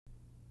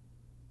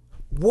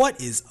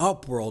What is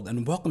up, world,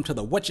 and welcome to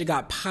the What You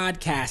Got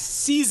podcast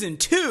season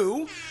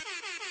 2,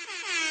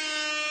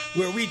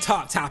 where we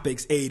talk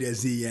topics A to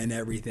Z and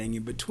everything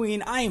in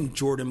between. I am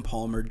Jordan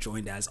Palmer,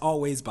 joined as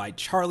always by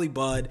Charlie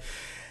Budd,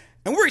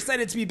 and we're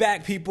excited to be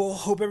back, people.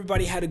 Hope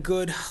everybody had a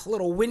good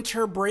little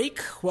winter break.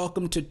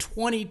 Welcome to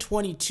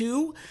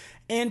 2022.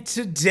 And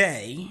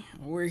today,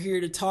 we're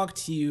here to talk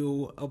to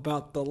you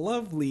about the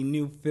lovely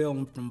new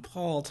film from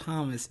Paul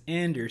Thomas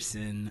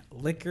Anderson,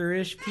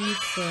 Licorice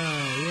Pizza.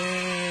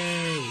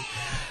 Yay!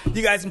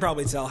 You guys can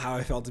probably tell how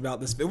I felt about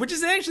this film, which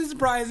is actually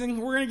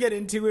surprising. We're going to get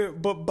into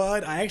it, but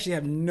Bud, I actually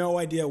have no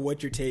idea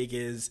what your take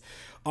is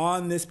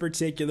on this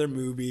particular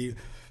movie.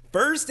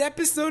 First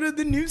episode of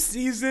the new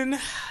season.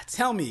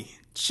 Tell me,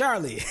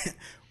 Charlie,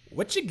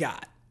 what you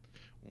got?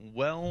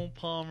 Well,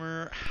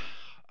 Palmer,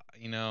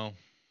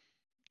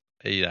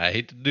 I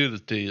hate to do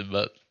this to you,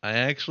 but I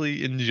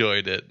actually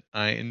enjoyed it.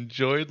 I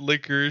enjoyed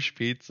Licorice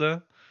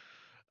Pizza.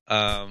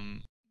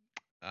 And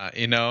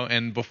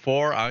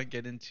before I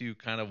get into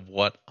kind of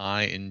what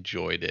I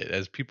enjoyed it,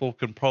 as people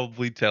can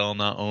probably tell,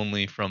 not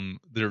only from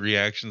the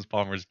reactions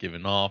Palmer's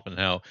given off and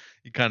how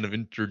he kind of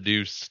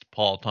introduced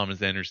Paul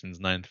Thomas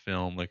Anderson's ninth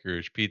film,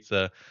 Licorice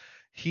Pizza,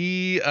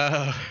 he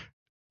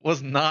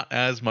was not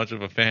as much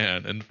of a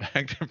fan. In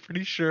fact, I'm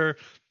pretty sure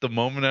the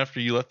moment after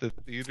you left the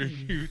theater,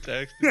 you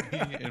texted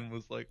me and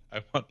was like,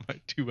 I want my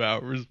 2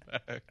 hours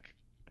back.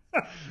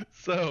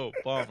 So,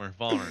 Palmer,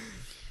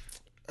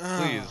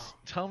 please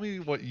tell me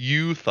what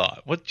you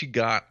thought. What you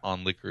got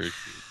on Licorice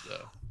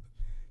Pizza?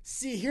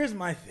 See, here's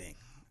my thing.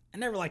 I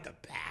never like to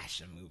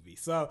bash a movie.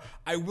 So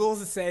I will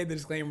say the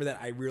disclaimer that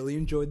I really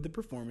enjoyed the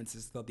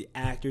performances. Thought the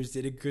actors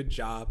did a good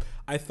job.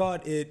 I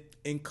thought it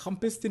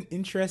encompassed an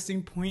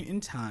interesting point in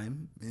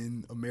time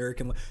in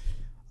American life.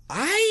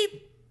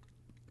 I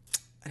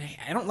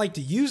don't like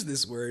to use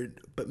this word,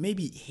 but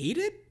maybe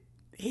hated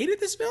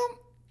this film.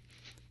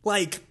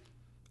 Like,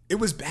 it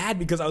was bad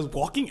because I was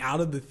walking out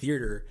of the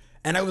theater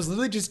and I was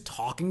literally just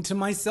talking to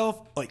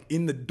myself, like,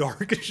 in the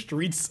dark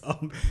streets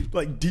of,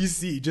 like,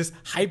 DC, just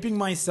hyping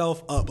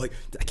myself up. Like,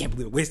 I can't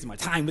believe I wasted my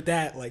time with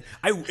that. Like,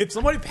 if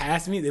somebody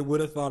passed me, they would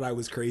have thought I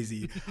was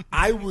crazy.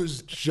 I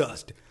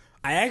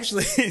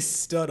actually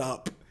stood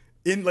up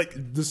in, like,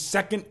 the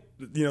second,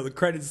 the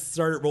credits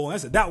started rolling. I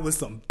said, that was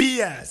some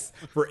BS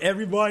for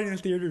everybody in the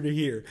theater to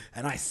hear.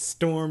 And I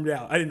stormed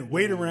out. I didn't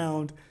wait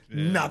around,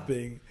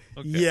 nothing.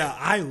 Okay. Yeah,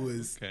 I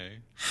was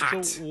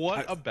hot. So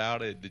what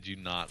about it did you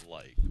not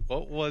like?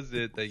 What was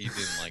it that you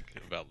didn't like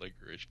about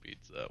Licorice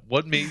Pizza?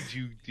 What made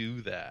you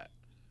do that?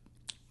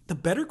 The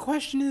better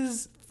question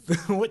is,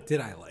 what did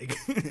I like?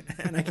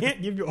 And I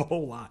can't give you a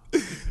whole lot.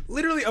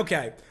 Literally,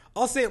 okay,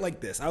 I'll say it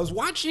like this. I was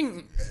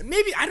watching,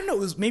 maybe it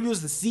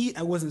was the seat.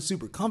 I wasn't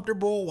super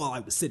comfortable while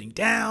I was sitting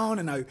down,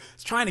 and I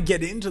was trying to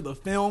get into the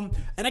film.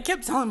 And I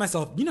kept telling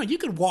myself, you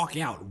could walk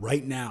out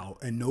right now,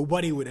 and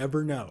nobody would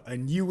ever know,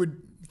 and you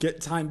would get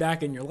time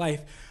back in your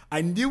life.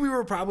 I knew we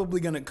were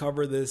probably going to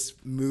cover this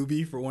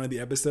movie for one of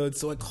the episodes,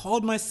 so I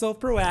called myself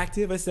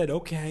proactive. I said,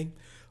 okay,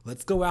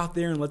 let's go out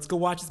there and let's go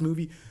watch this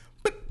movie.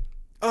 But,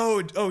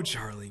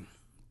 Charlie.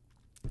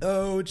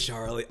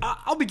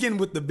 I'll begin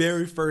with the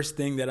very first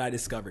thing that I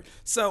discovered.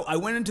 So I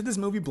went into this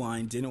movie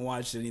blind, didn't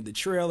watch any of the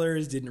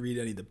trailers, didn't read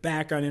any of the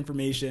background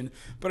information,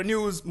 but I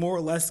knew it was more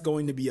or less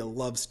going to be a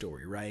love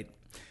story, right?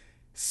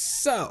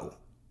 So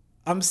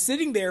I'm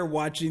sitting there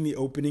watching the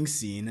opening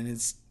scene, and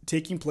it's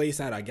taking place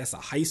at, I guess, a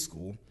high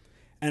school.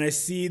 And I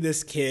see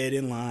this kid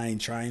in line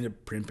trying to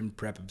primp and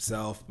prep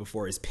himself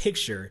before his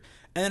picture.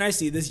 And then I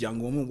see this young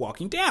woman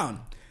walking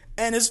down.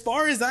 And as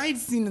far as I'd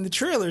seen in the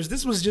trailers,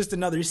 this was just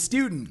another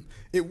student.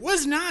 It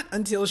was not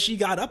until she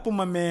got up on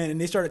my man and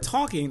they started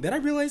talking that I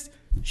realized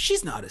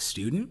she's not a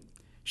student.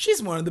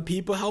 She's one of the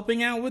people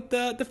helping out with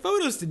the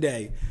photos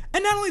today.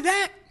 And not only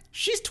that,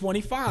 she's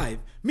 25.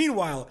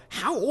 Meanwhile,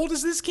 how old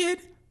is this kid?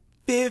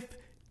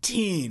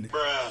 15.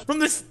 Bruh.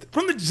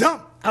 From the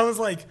jump, I was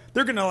like,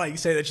 they're gonna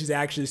say that she's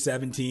actually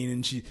 17,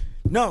 and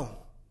no,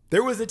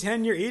 there was a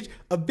 10-year age,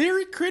 a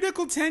very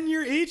critical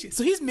 10-year age.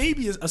 So he's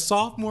maybe a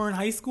sophomore in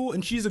high school,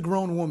 and she's a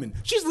grown woman.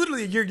 She's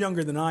literally a year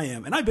younger than I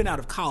am, and I've been out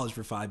of college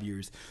for 5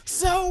 years.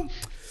 So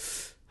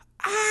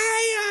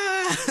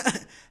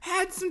I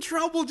had some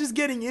trouble just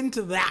getting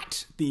into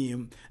that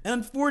theme. And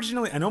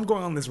unfortunately, I know I'm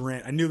going on this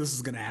rant. I knew this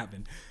was gonna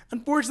happen.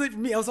 Unfortunately for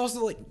me, I was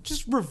also like,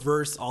 just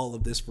reverse all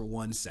of this for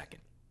 1 second.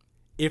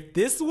 If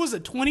this was a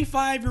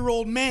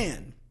 25-year-old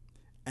man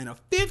and a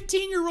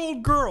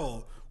 15-year-old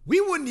girl, we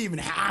wouldn't even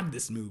have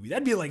this movie.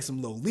 That'd be like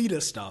some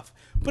Lolita stuff.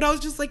 But I was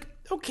just like,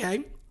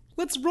 okay,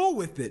 let's roll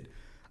with it.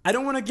 I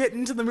don't want to get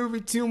into the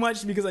movie too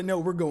much because I know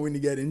we're going to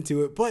get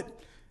into it. But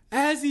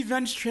as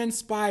events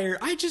transpire,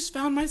 I just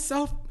found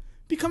myself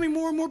becoming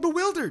more and more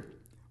bewildered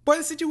by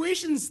the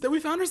situations that we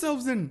found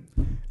ourselves in.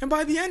 And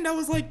by the end, I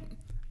was like,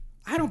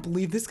 I don't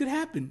believe this could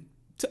happen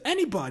to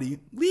anybody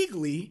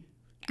legally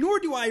nor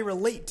do I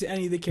relate to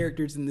any of the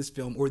characters in this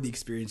film or the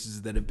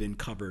experiences that have been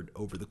covered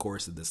over the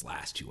course of this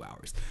last 2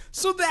 hours.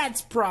 So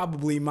that's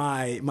probably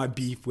my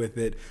beef with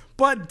it.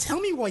 But tell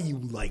me why you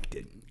liked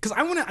it. Because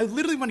I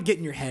literally want to get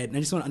in your head and I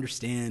just want to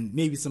understand.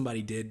 Maybe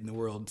somebody did in the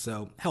world,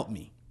 so help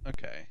me.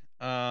 Okay.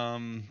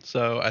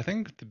 So I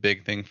think the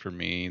big thing for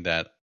me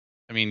that,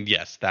 I mean,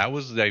 yes, that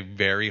was a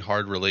very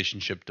hard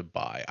relationship to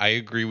buy. I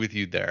agree with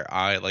you there.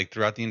 I like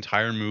throughout the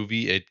entire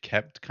movie, it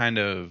kept kind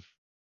of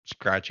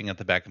scratching at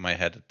the back of my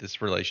head that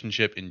this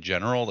relationship in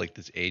general, like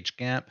this age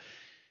gap,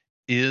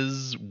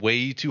 is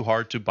way too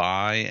hard to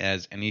buy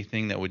as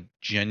anything that would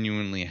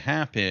genuinely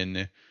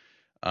happen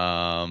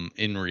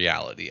in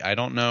reality. I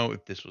don't know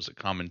if this was a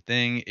common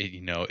thing.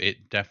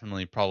 It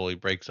definitely probably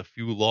breaks a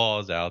few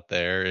laws out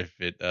there if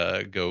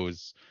it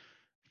goes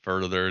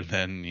further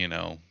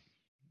than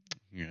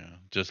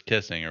just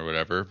kissing or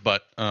whatever.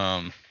 But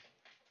that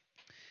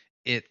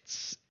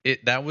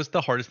was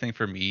the hardest thing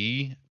for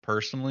me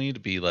personally to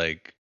be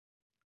like.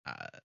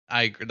 uh,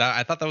 I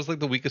thought that was like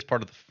the weakest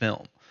part of the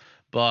film,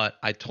 but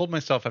I told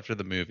myself after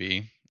the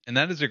movie, and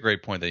that is a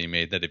great point that you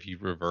made, that if you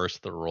reverse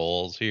the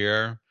roles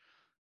here,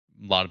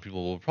 a lot of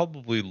people will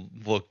probably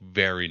look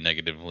very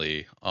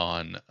negatively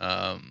on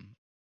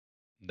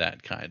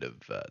that kind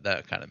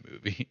of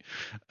movie,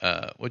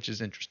 which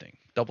is interesting.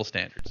 Double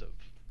standards of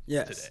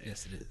Yes, today.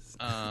 yes, it is.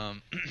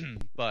 Um,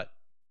 but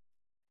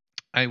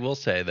I will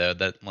say though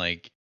that,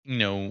 like,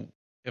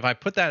 if I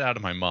put that out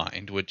of my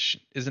mind, which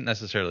isn't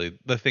necessarily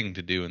the thing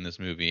to do in this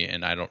movie,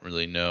 and I don't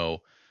really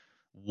know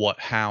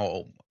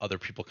how other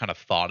people kind of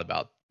thought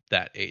about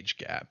that age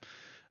gap.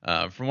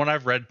 From what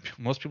I've read,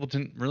 most people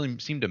didn't really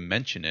seem to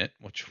mention it,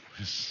 which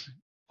was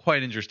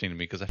quite interesting to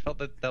me because I felt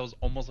that that was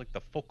almost like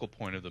the focal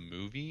point of the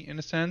movie in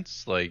a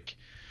sense. Like,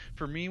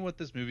 for me, what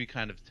this movie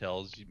kind of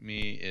tells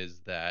me is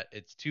that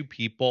it's two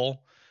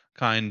people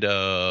kind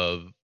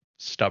of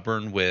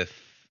stubborn with,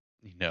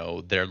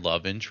 their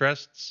love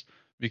interests,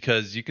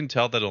 because you can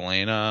tell that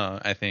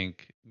Elena, I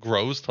think,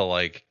 grows to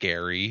like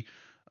Gary,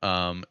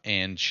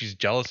 and she's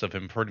jealous of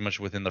him pretty much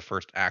within the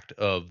first act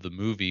of the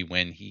movie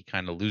when he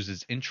kind of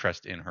loses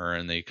interest in her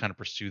and they kind of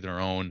pursue their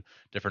own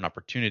different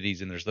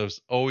opportunities. And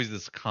there's always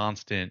this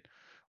constant,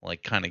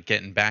 like, kind of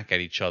getting back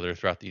at each other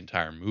throughout the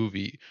entire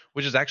movie,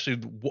 which is actually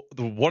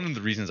one of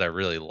the reasons I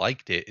really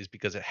liked it, is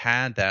because it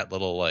had that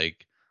little,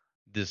 like,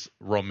 this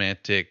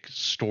romantic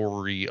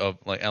story of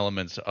like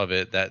elements of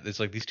it, that it's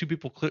like these two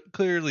people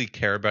clearly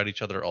care about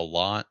each other a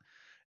lot,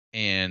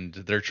 and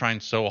they're trying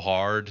so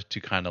hard to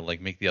kind of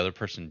like make the other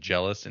person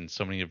jealous in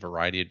so many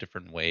variety of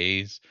different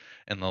ways.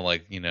 And they're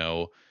like, and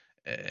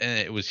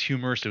it was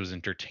humorous, it was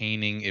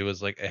entertaining, it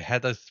was like it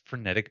had this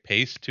frenetic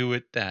pace to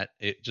it that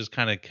it just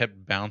kind of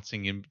kept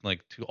bouncing in,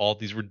 like, to all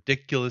these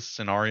ridiculous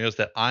scenarios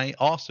that I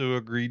also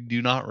agree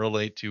do not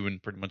relate to in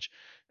pretty much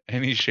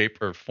any shape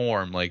or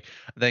form. Like,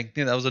 I think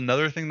that was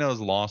another thing that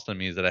was lost on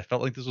me, is that I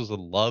felt like this was a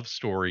love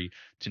story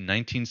to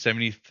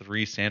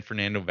 1973 San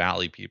Fernando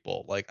Valley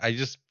people. Like, I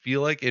just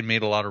feel like it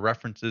made a lot of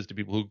references to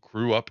people who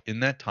grew up in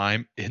that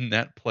time, in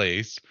that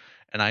place,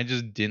 and I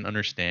just didn't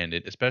understand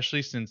it,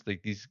 especially since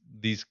like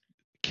these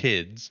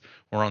kids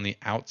were on the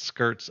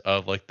outskirts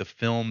of like the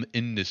film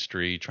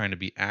industry trying to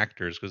be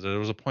actors, because there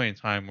was a point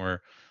in time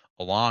where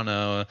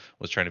Alana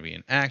was trying to be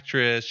an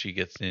actress. She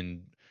gets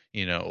in,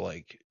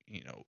 like,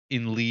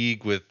 in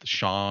league with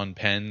Sean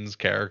Penn's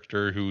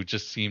character, who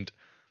just seemed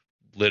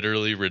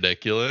literally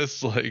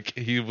ridiculous. Like,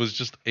 he was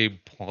just a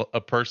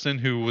person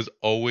who was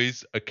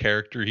always a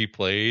character he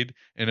played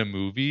in a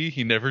movie.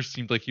 He never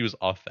seemed like he was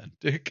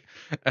authentic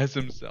as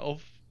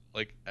himself,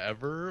 like,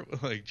 ever.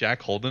 Like,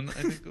 Jack Holden,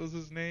 I think was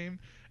his name.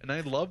 And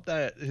I loved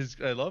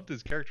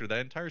his character.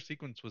 That entire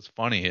sequence was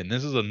funny. And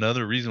this is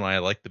another reason why I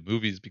like the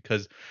movies,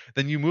 because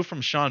then you move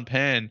from Sean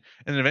Penn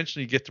and then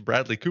eventually you get to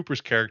Bradley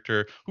Cooper's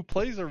character, who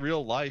plays a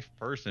real life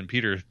person,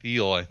 Peter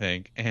Thiel, I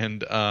think.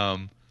 And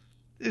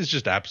is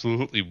just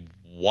absolutely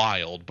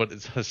wild, but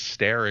it's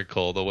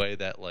hysterical the way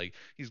that, like,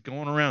 he's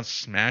going around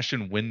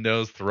smashing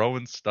windows,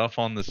 throwing stuff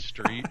on the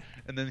street,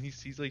 and then he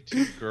sees like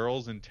two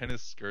girls in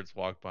tennis skirts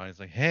walk by. He's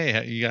like, "Hey,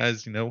 how you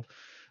guys,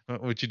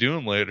 what you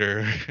doing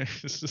later?"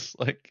 It's just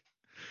like,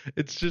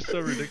 it's just so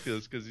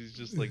ridiculous, because he's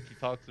just like, he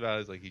talks about,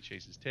 he's like, he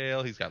chases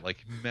tail, he's got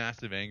like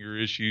massive anger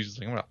issues. He's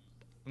like,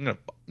 I'm gonna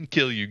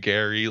kill you,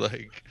 Gary.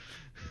 Like,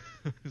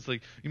 he's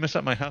like, you mess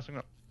up my house, I'm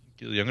gonna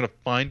kill you. I'm gonna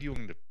find you.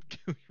 I'm gonna kill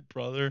your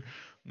brother.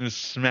 I'm gonna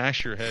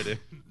smash your head in.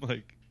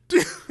 Like,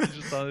 I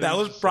just thought it that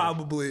was was just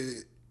probably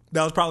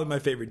that was probably my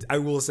favorite. I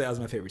will say that was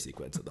my favorite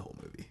sequence of the whole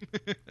movie.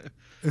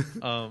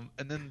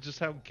 And then just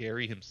how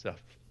Gary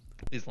himself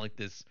is like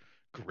this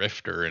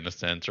grifter in a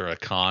sense, or a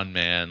con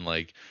man.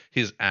 Like,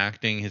 his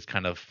acting is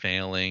kind of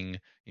failing.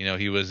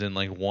 He was in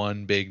like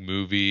one big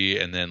movie,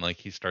 and then like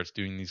he starts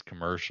doing these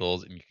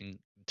commercials, and you can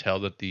tell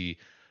that the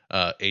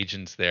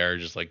agents there are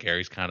just like,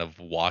 Gary's kind of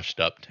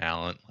washed up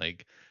talent,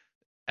 like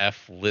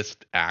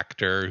F-list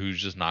actor who's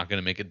just not going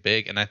to make it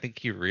big. And I think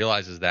he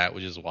realizes that,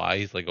 which is why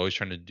he's like always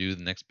trying to do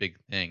the next big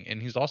thing.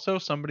 And he's also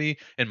somebody,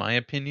 in my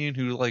opinion,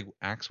 who like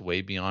acts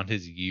way beyond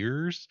his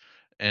years.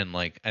 And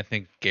like I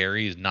think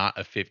Gary is not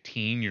a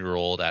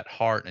 15-year-old at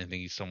heart. I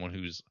think he's someone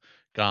who's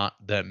got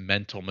that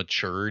mental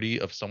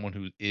maturity of someone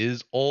who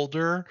is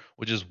older,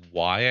 which is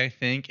why I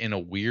think in a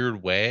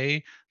weird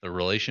way the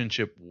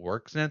relationship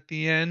works at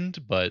the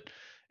end. But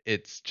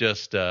it's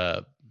just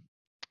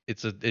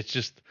it's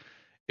just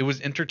it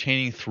was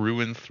entertaining through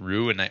and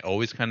through, and I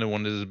always kind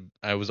of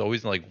I was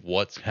always like,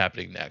 what's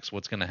happening next,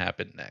 what's going to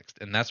happen next,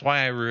 and that's why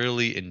I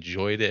really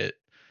enjoyed it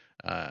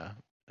uh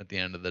at the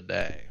end of the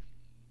day.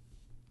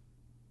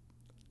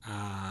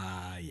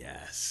 Ah,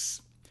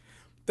 yes.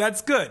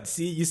 That's good.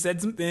 See, you said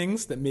some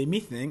things that made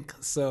me think,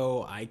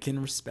 so I can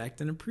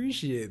respect and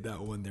appreciate that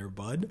one there,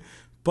 bud.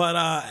 But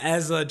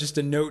as just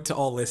a note to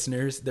all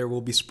listeners, there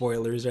will be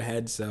spoilers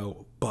ahead,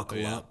 so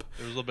buckle up.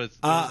 There was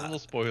a little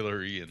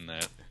spoilery in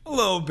that. A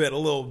little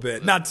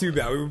bit. Not too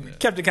bad. We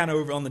kept it kind of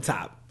over on the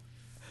top.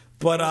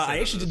 But I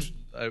actually did.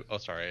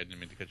 Sorry, I didn't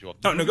mean to cut you off.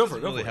 No, go for it.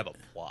 It doesn't really have a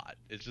plot.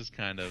 It's just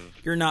kind of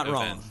You're not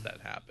events wrong.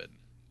 that happen.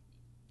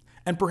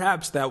 And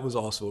perhaps that was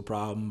also a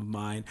problem of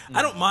mine.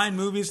 I don't mind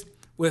movies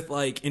with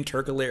like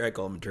intercalary, I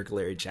call them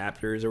intercalary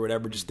chapters or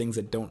whatever, just things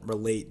that don't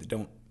relate, that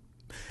don't.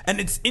 And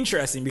it's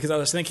interesting because I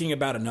was thinking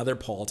about another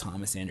Paul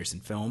Thomas Anderson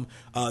film,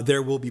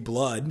 There Will Be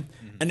Blood.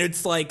 And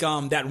it's like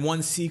that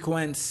one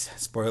sequence,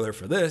 spoiler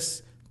for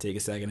this, take a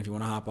second if you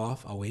want to hop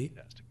off, I'll wait.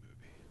 Fantastic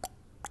movie.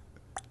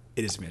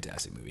 It is a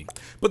fantastic movie.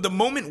 But the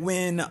moment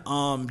when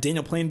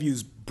Daniel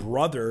Plainview's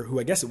brother, who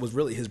I guess it was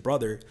really his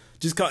brother,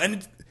 just got, and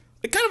it's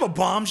kind of a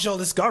bombshell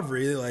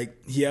discovery,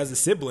 like he has a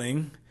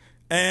sibling,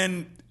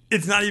 and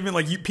it's not even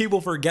like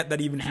people forget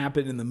that even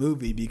happened in the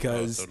movie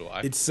because so do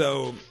I. It's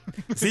so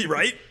see,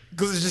 right?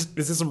 Because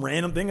it's just some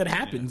random thing that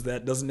happens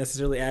that doesn't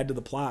necessarily add to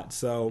the plot.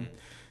 So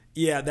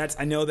yeah,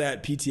 I know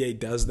that PTA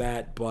does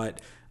that, but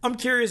I'm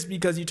curious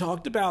because you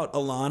talked about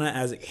Alana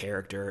as a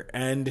character,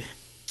 and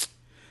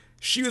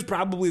she was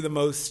probably the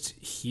most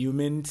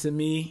human to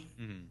me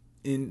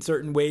in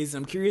certain ways.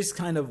 I'm curious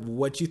kind of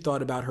what you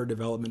thought about her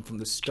development from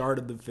the start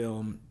of the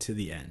film to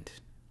the end.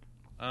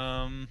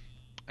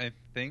 I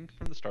think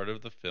from the start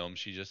of the film,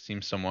 she just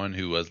seems someone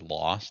who was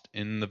lost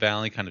in the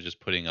valley, kind of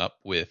just putting up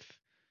with,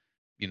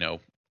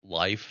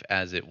 life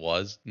as it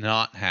was.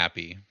 Not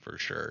happy for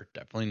sure.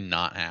 Definitely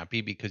not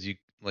happy because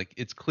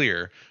it's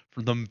clear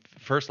from the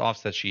first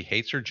offset she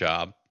hates her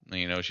job.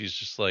 She's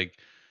just like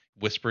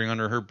whispering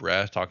under her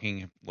breath,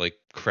 talking like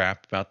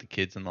crap about the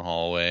kids in the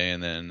hallway,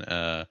 and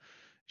then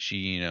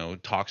she,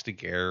 talks to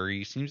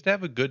Gary, seems to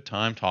have a good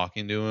time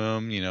talking to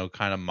him,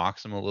 kind of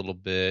mocks him a little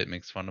bit,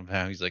 makes fun of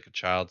how he's like a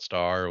child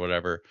star or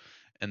whatever.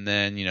 And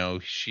then,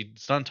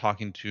 she's done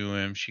talking to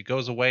him. She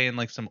goes away and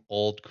like some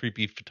old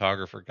creepy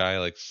photographer guy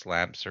like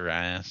slaps her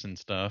ass and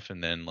stuff.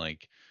 And then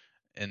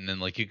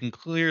you can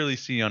clearly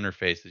see on her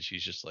face that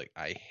she's just like,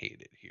 I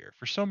hate it here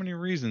for so many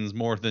reasons,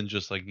 more than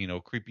just like,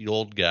 creepy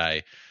old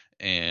guy.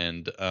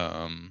 And,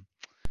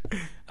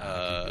 Creepy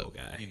old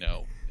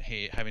guy.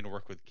 having to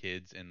work with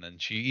kids. And then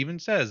she even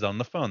says on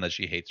the phone that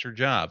she hates her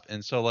job.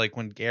 And so like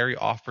when Gary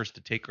offers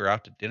to take her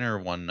out to dinner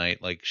one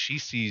night, like she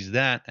sees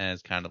that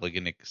as kind of like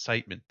an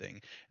excitement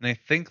thing. And I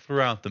think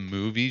throughout the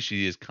movie,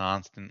 she is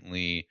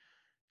constantly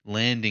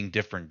landing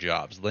different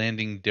jobs,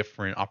 landing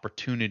different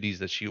opportunities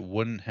that she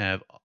wouldn't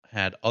have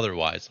had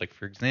otherwise. Like,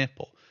 for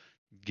example,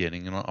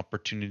 getting an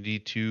opportunity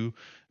to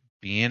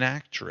be an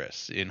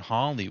actress in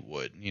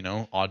Hollywood,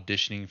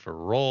 auditioning for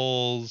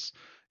roles,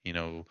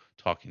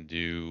 talking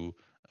to,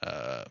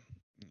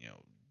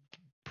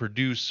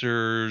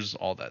 producers,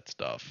 all that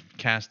stuff,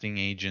 casting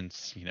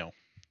agents,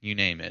 you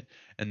name it.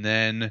 And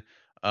then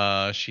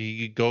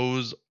she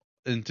goes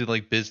into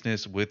like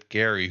business with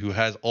Gary, who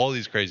has all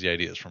these crazy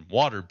ideas from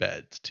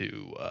waterbeds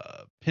to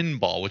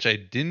pinball, which I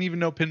didn't even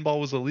know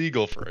pinball was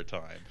illegal for a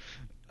time.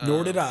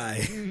 Nor did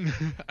I.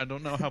 I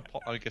don't know how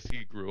Paul, I guess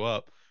he grew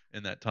up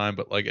in that time,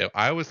 but like if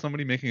I was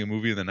somebody making a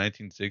movie in the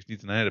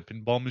 1960s and I had a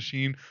pinball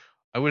machine,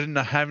 I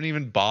haven't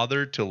even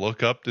bothered to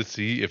look up to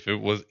see if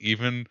it was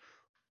even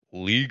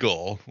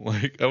legal.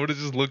 Like I would have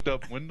just looked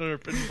up when are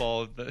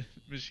pinball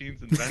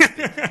machines invented.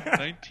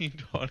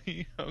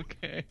 1920.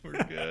 Okay,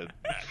 we're good.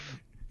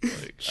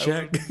 Like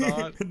Check.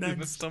 I would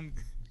have thought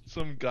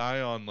some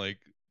guy on like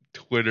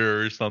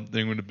Twitter or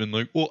something would have been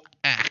like, well,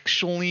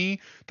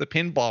 actually, the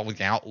pinball was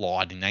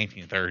outlawed in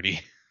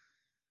 1930.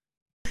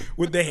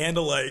 With the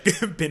handle like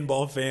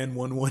Pinball Fan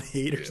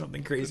 118 or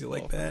something crazy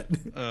like that.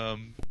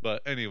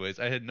 But anyways,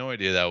 I had no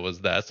idea that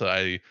was that, so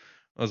that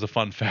was a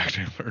fun fact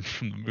I learned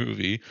from the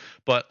movie.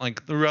 But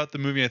like throughout the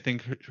movie, I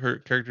think her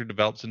character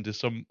develops into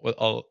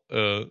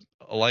a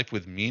life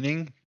with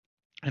meaning,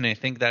 and I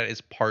think that is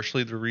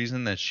partially the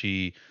reason that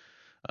she,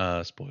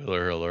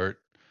 spoiler alert,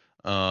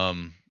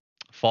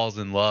 falls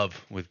in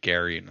love with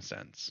Gary in a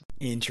sense.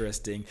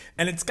 Interesting.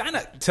 And it's kind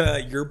of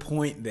to your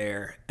point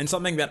there, and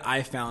something that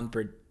I found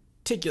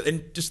particular,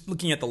 and just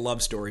looking at the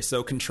love story,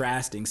 so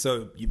contrasting.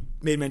 So you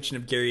made mention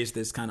of Gary as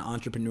this kind of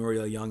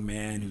entrepreneurial young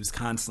man who's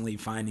constantly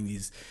finding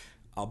these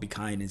I'll be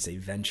kind and say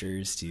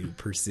ventures to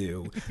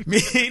pursue.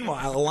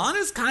 Meanwhile,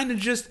 Alana's kind of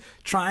just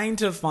trying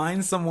to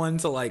find someone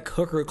to like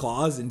hook her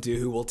claws into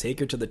who will take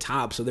her to the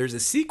top. So there's a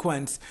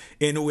sequence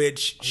in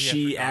which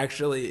she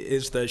actually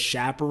is the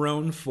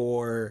chaperone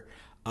for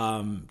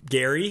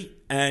Gary,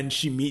 and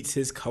she meets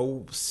his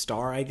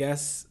co-star, I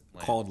guess,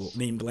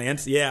 named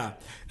Lance. Yeah.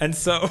 And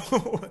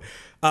so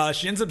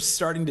she ends up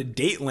starting to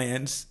date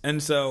Lance.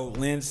 And so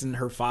Lance and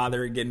her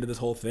father get into this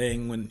whole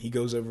thing when he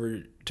goes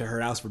over to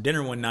her house for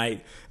dinner one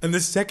night. And the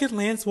second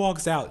Lance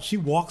walks out, she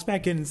walks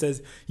back in and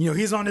says,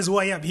 he's on his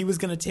way up. He was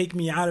going to take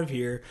me out of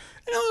here.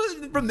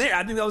 And from there,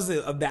 I think that was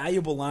a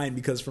valuable line,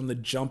 because from the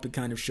jump, it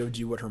kind of showed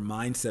you what her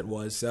mindset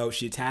was. So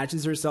she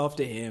attaches herself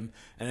to him,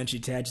 and then she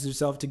attaches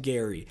herself to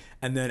Gary.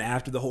 And then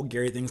after the whole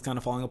Gary thing's kind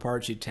of falling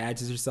apart, she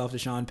attaches herself to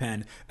Sean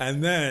Penn.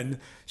 And then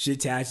she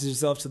attaches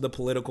herself to the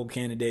political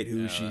candidate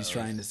who she's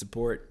trying to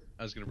support.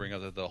 I was going to bring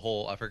up that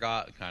I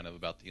forgot kind of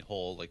about the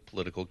whole like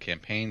political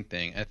campaign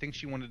thing. I think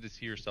she wanted to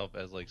see herself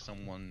as like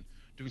someone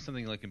doing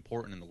something like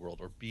important in the world,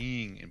 or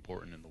being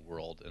important in the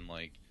world. And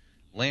like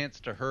Lance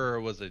to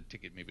her was a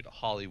ticket maybe to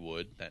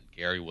Hollywood that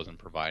Gary wasn't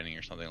providing,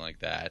 or something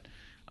like that.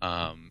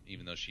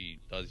 Even though she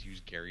does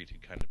use Gary to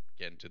kind of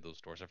get into those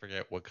stores. I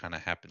forget what kind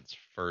of happens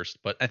first,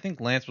 but I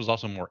think Lance was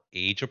also more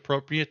age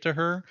appropriate to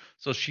her.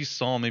 So she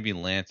saw maybe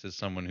Lance as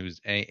someone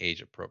who's A,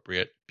 age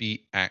appropriate,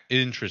 B,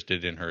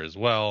 interested in her as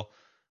well.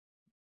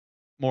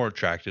 More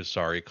attractive,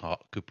 sorry,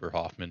 Cooper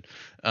Hoffman,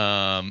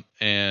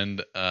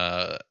 and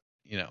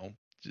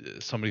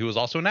somebody who was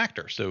also an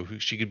actor, so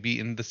she could be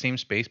in the same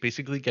space,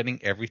 basically getting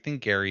everything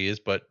Gary is,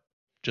 but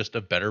just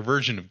a better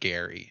version of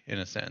Gary in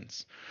a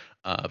sense.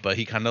 But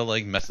he kind of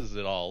like messes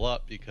it all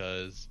up,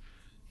 because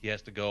he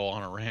has to go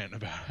on a rant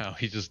about how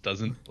he just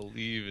doesn't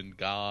believe in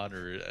God,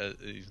 or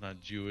he's not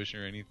Jewish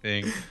or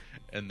anything,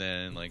 and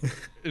then like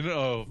in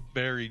a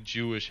very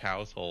Jewish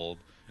household,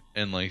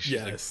 and like she's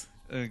like,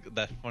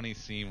 that funny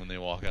scene when they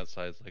walk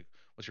outside, it's like,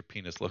 what's your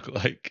penis look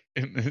like?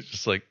 And it's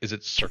just like, is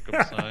it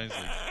circumcised?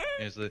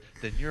 And it's like,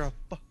 then you're a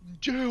fucking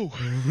Jew.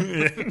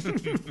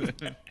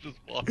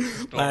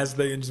 Just last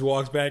thing, and just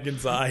walks back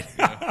inside.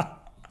 Yeah.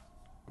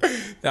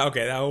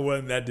 Okay,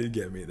 that did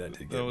get me.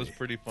 That was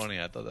pretty funny.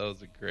 I thought that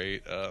was a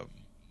great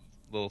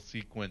little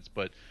sequence.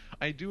 But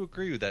I do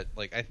agree with that.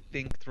 Like, I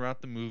think throughout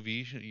the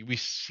movie, we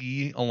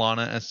see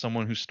Alana as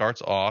someone who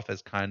starts off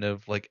as kind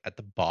of like at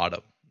the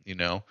bottom,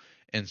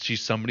 and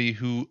she's somebody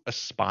who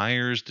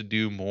aspires to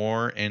do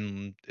more.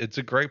 And it's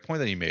a great point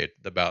that you made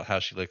about how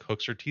she like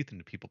hooks her teeth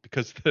into people,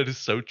 because that is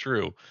so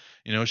true.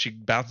 She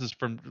bounces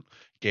from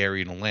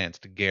Gary to Lance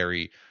to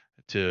Gary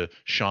to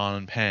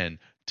Sean Penn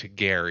to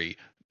Gary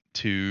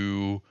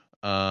to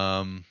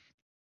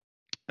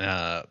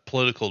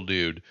political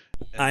dude.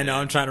 I know,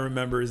 I'm trying to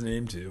remember his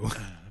name too.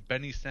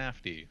 Benny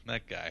Safdie,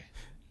 that guy,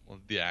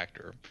 the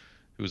actor,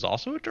 who's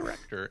also a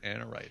director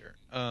and a writer.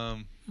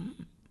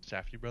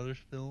 Safdie Brothers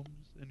films,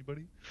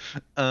 anybody?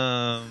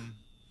 And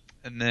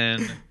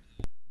then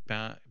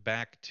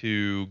back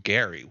to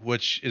Gary,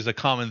 which is a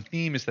common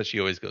theme, is that she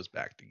always goes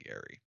back to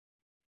Gary.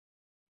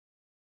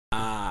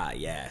 Ah,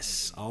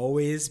 yes.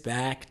 Always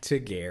back to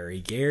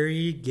Gary.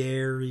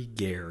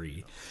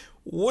 Gary.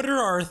 What are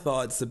our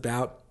thoughts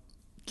about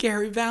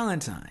Gary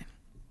Valentine?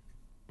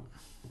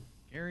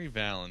 Gary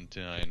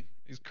Valentine.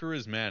 He's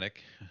charismatic.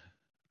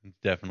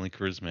 Definitely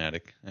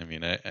charismatic. I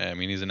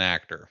mean, he's an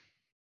actor.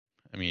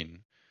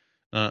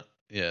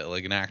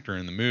 Like an actor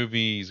in the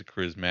movie. He's a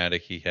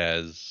charismatic. He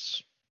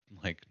has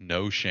like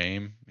no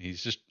shame.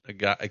 He's just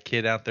a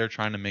kid out there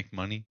trying to make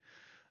money.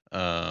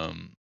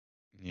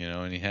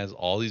 And he has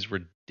all these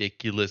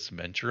ridiculous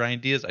venture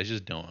ideas. I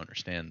just don't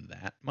understand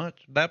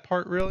that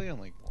part really. I'm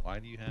like, why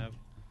do you have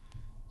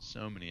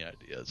so many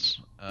ideas?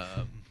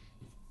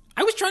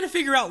 I was trying to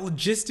figure out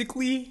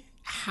logistically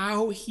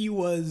how he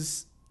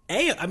was.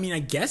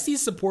 I guess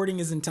he's supporting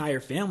his entire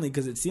family,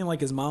 because it seemed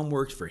like his mom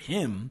worked for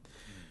him.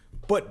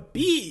 But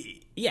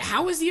B,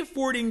 how is he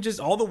affording just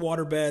all the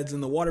waterbeds,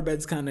 and the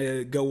waterbeds kind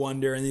of go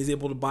under, and he's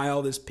able to buy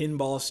all this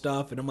pinball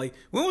stuff? And I'm like,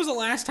 when was the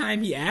last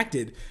time he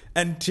acted?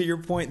 And to your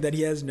point that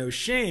he has no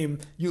shame,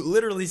 you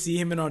literally see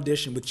him in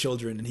audition with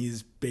children, and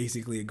he's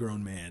basically a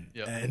grown man.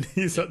 Yep. And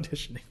he's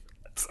auditioning.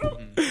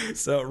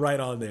 So right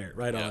on there.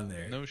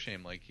 No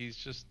shame. Like, he's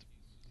just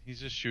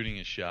shooting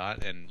his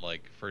shot, and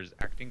like for his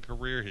acting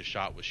career, his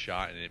shot was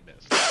shot and it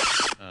missed.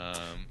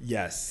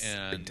 Yes,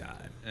 big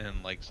time.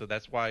 And like, so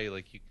that's why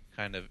like you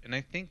kind of, and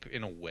I think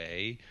in a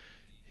way,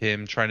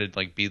 him trying to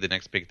like be the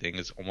next big thing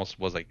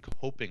was like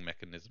coping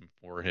mechanism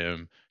for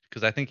him,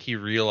 because I think he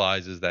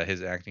realizes that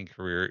his acting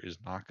career is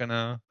not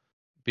gonna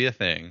be a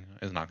thing,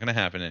 is not gonna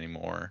happen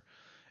anymore.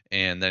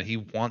 And that he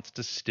wants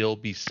to still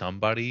be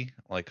somebody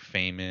like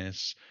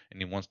famous, and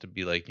he wants to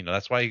be like,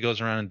 that's why he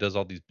goes around and does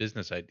all these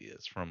business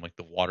ideas, from like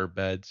the water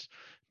beds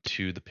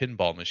to the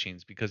pinball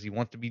machines, because he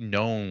wants to be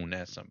known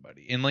as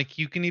somebody. And like,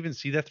 you can even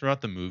see that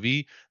throughout the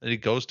movie, that he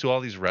goes to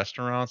all these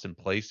restaurants and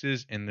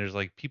places, and there's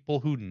like people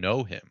who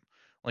know him.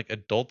 Like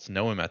adults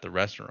know him at the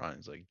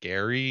restaurants, like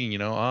Gary,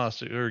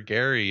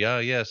 Gary,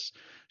 yes,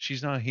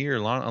 she's not here.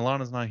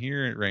 Alana's not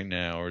here right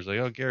now. Or he's like,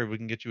 oh, Gary, we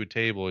can get you a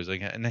table. He's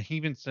like, and he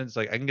even says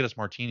like, I can get us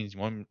martinis. You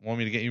want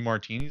me to get you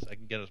martinis? I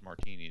can get us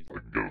martinis.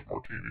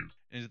 And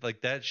it's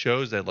like that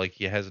shows that like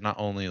he has not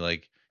only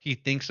like he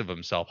thinks of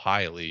himself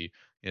highly,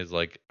 is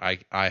like I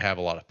have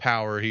a lot of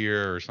power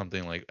here or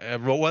something like.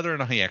 But whether or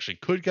not he actually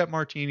could get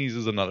martinis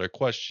is another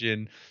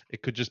question.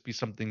 It could just be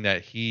something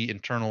that he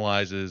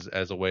internalizes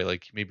as a way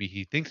like maybe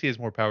he thinks he has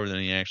more power than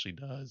he actually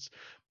does.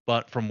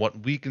 But from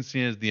what we can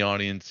see as the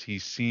audience, he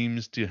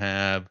seems to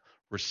have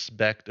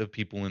respect of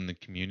people in the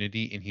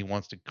community, and he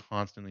wants to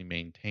constantly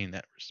maintain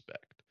that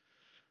respect.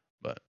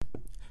 But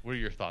what are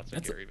your thoughts on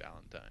That's Gary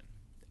Valentine?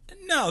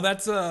 No,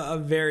 that's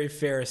a very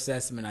fair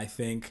assessment, I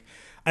think.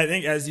 I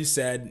think, as you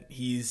said,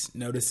 he's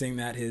noticing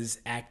that his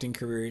acting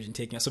career isn't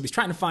taking off. So he's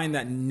trying to find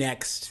that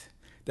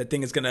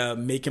thing is going to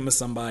make him a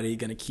somebody,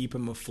 going to keep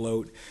him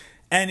afloat.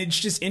 And it's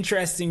just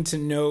interesting to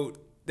note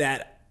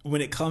that when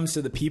it comes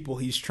to the people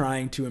he's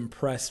trying to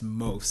impress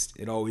most,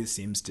 it always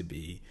seems to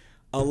be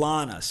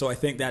Alana. So I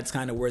think that's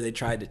kind of where they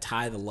tried to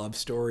tie the love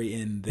story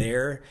in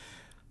there.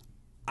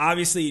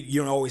 Obviously,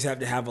 you don't always have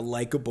to have a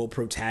likable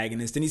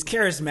protagonist, and he's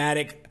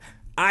charismatic.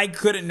 I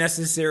couldn't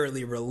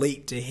necessarily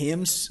relate to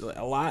him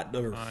a lot.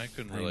 I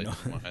couldn't relate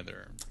to him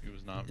either. He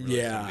was not really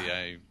somebody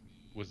I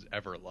was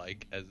ever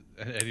like at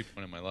any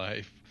point in my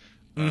life.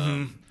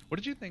 What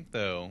did you think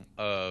though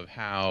of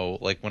how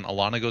like when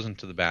Alana goes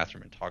into the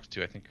bathroom and talks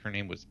to, I think her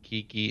name was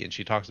Kiki, and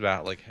she talks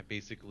about like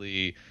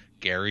basically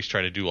Gary's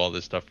trying to do all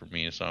this stuff for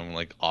me, so I'm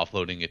like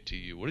offloading it to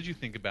you. What did you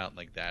think about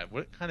like that?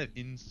 What kind of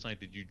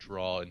insight did you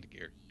draw into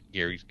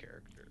Gary's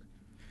character?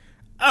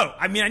 Oh,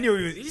 I mean, I knew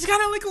he's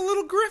kind of like a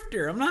little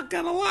grifter. I'm not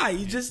gonna lie.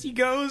 He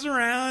goes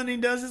around, he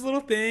does his little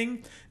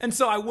thing, and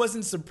so I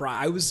wasn't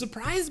surprised. I was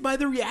surprised by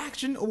the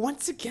reaction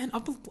once again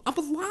of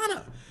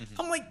Alana.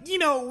 I'm like,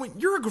 when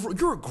you're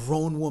a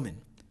grown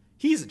woman,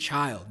 he's a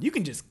child. You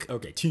can just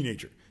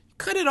teenager,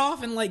 cut it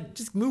off and like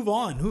just move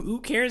on.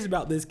 Who cares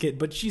about this kid?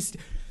 But she's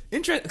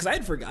interested because I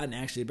had forgotten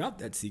actually about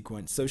that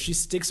sequence. So she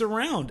sticks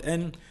around,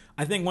 and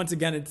I think once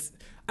again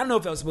I don't know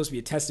if that was supposed to be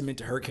a testament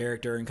to her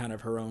character and kind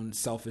of her own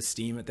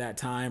self-esteem at that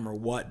time or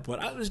what, but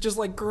I was just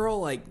like, girl,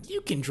 like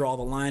you can draw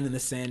the line in the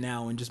sand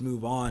now and just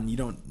move on. You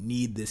don't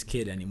need this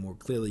kid anymore.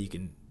 Clearly you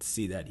can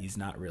see that he's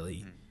not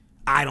really,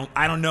 I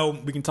don't know.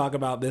 We can talk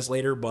about this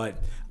later,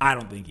 but I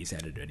don't think he's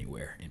headed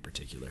anywhere in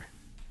particular.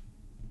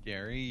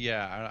 Gary,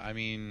 yeah, I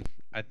mean,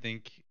 I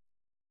think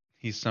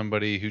he's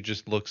somebody who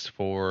just looks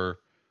for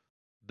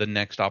the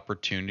next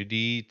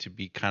opportunity to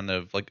be kind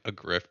of like a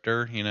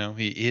grifter.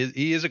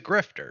 He is a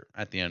grifter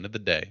at the end of the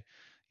day.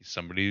 He's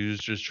somebody who's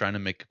just trying to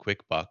make a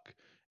quick buck,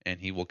 and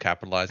he will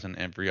capitalize on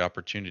every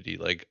opportunity.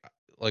 Like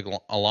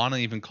Alana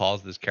even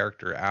calls this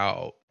character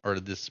out,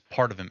 or this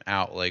part of him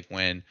out, like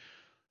when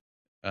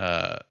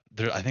I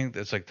think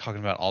it's like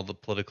talking about all the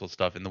political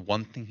stuff, and the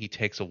one thing he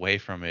takes away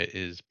from it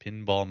is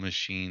pinball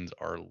machines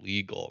are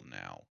legal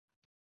now.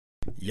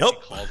 Yep.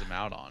 He calls him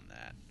out on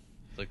that.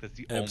 It's like that's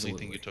the only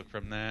thing you took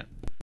from that.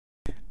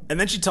 And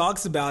then she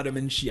talks about him,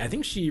 and I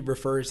think she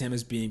refers to him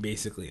as being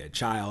basically a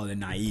child and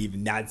naive,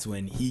 and that's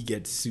when he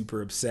gets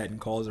super upset and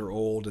calls her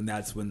old, and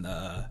that's when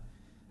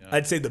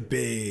I'd say the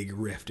big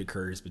rift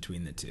occurs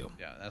between the two.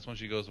 Yeah, that's when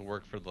she goes to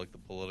work for like the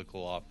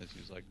political office.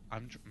 He's like,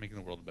 I'm making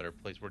the world a better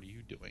place. What are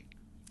you doing?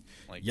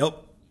 Like,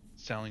 yep,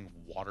 selling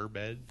water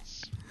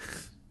beds.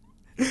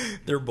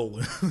 They're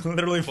balloons.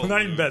 Literally,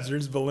 not even beds. They're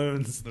just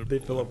balloons. They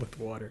fill up with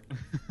water.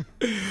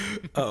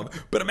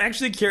 But I'm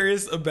actually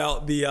curious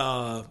about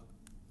her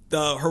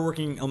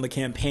working on the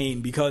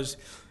campaign, because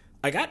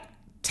I got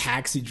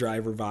Taxi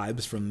Driver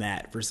vibes from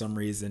that for some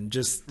reason.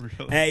 Just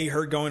really? A,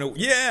 her going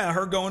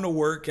to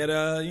work at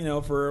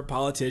for a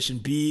politician.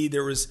 B,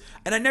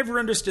 and I never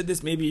understood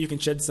this. Maybe you can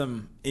shed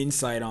some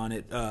insight on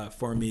it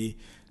for me.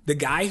 The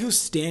guy who's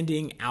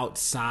standing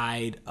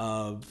outside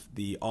of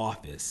the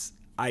office,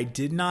 I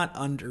did not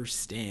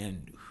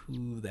understand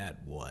who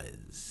that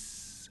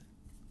was.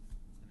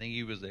 I think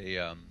he was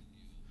a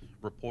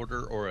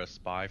reporter or a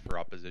spy for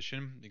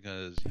opposition,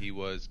 because he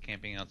was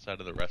camping outside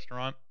of the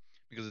restaurant,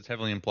 because it's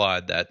heavily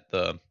implied that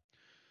it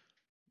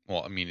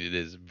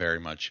is very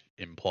much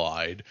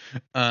implied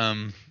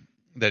that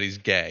he's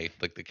gay,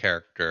 like the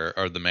character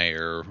or the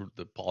mayor,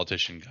 the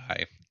politician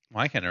guy.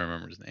 Well, I can't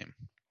remember his name.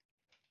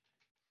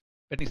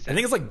 I think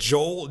it's like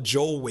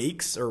Joel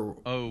Wakes or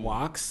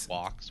Wax,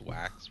 something.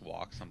 Wax,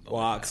 like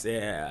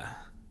that.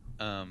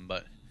 Yeah.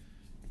 But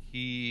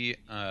he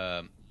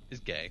is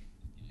gay,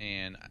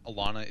 and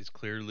Alana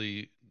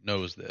clearly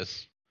knows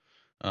this,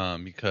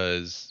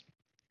 because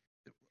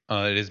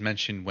it is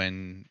mentioned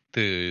when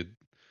he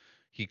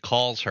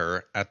calls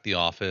her at the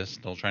office,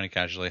 still trying to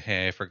casually,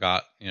 hey, I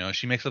forgot.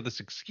 She makes up this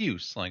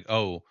excuse like,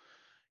 oh,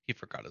 he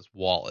forgot his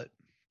wallet.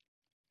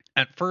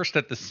 At first,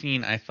 at the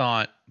scene, I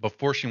thought,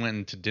 before she went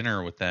into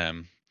dinner with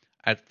them,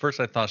 at first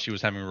I thought she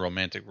was having a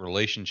romantic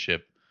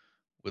relationship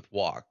with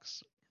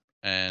Walks,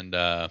 and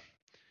I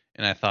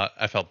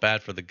felt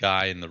bad for the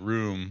guy in the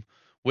room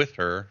with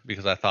her,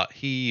 because I thought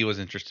he was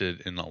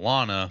interested in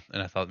Alana,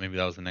 and I thought maybe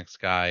that was the next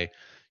guy.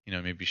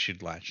 Maybe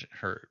she'd latch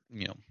her,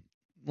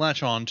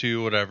 latch on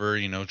to, whatever,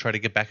 try to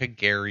get back at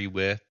Gary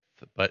with.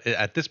 But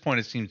at this point,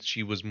 it seems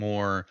she was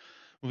more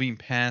moving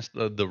past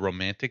the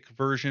romantic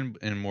version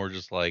and more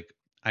just like,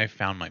 I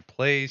found my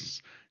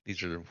place.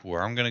 These are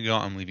where I'm going to go.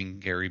 I'm leaving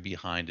Gary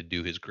behind to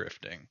do his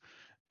grifting.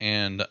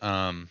 And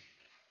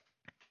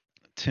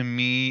to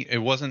me, it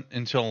wasn't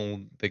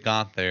until they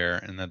got there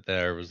and that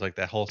there was like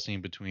that whole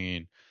scene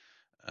between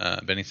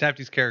Benny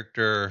Safdie's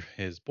character,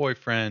 his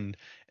boyfriend,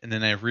 and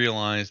then I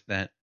realized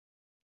that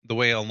the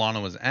way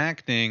Alana was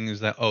acting is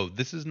that, oh,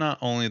 this is not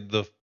only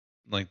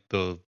like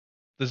the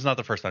this is not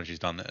the first time she's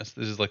done this.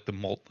 This is like the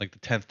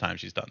 10th time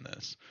she's done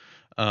this.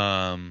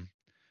 Um,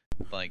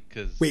 like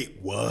because Wait,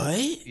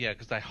 what? yeah,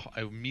 because I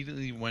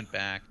immediately went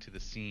back to the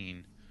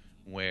scene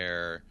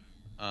where,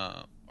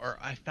 or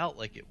I felt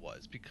like it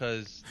was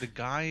because the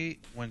guy,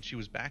 when she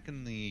was back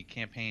in the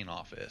campaign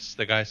office,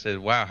 the guy said,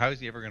 "Wow, how is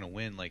he ever gonna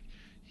win? Like,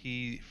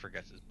 he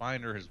forgets his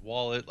binder, his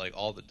wallet, like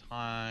all the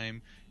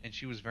time." And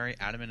she was very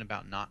adamant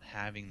about not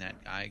having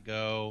that guy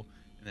go.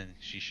 And then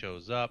she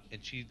shows up,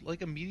 and she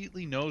like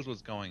immediately knows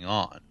what's going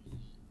on.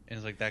 And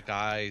it's like, that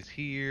guy's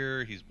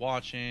here, he's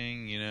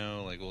watching,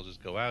 like, we'll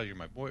just go out, you're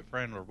my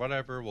boyfriend or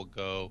whatever, we'll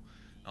go,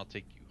 I'll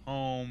take you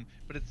home.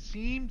 But it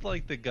seemed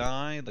like the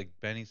guy, like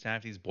Benny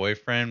Safdie's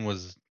boyfriend,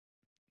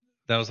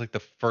 that was like the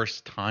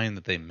first time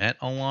that they met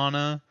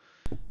Alana.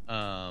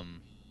 So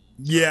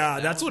Yeah, that I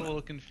that's was a what.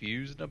 little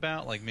confused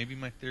about. Like, maybe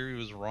my theory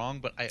was wrong,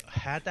 but I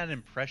had that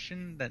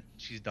impression that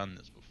she's done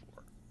this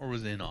before or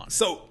was in on it.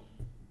 So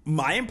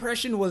my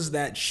impression was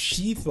that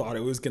she thought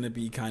it was going to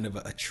be kind of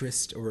a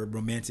tryst or a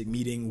romantic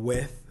meeting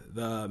with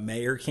the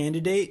mayor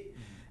candidate.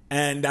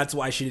 And that's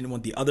why she didn't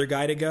want the other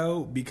guy to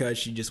go, because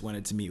she just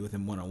wanted to meet with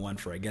him one on one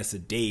for, I guess, a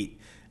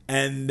date.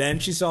 And then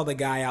she saw the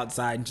guy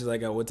outside and she's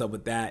like, oh, what's up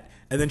with that?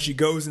 And then she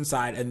goes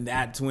inside, and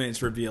that's when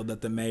it's revealed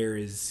that the mayor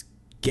is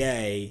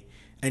gay.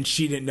 And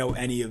she didn't know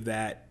any of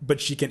that, but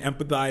she can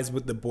empathize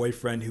with the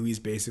boyfriend who he's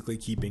basically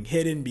keeping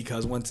hidden,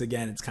 because once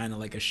again, it's kind of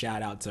like a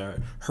shout out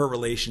to her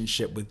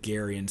relationship with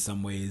Gary in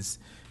some ways.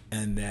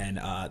 And then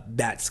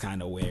that's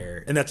kind of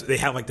where, and that's, they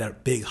have like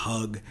that big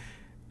hug.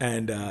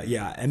 And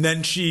yeah, and then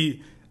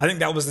I think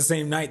that was the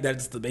same night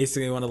that's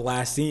basically one of the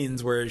last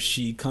scenes where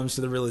she comes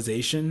to the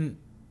realization.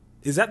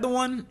 Is that the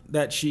one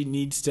that she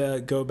needs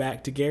to go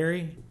back to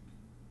Gary?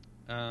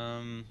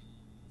 Um,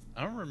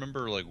 I don't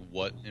remember like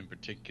what in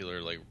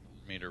particular like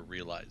made her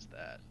realize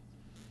that.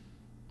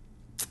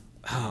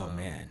 Oh Um,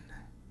 man.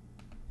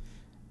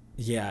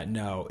 Yeah,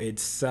 no,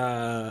 it's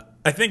I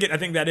think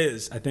that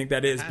is it has to be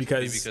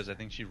because because I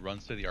think she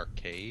runs to the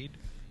arcade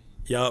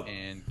yep.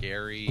 and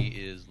Gary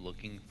is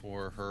looking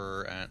for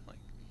her at like,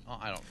 oh,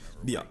 I don't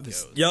remember The where he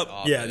office. goes, the Yep,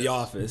 yeah, the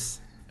office.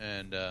 office.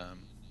 And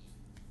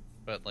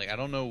but like I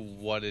don't know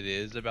what it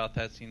is about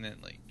that scene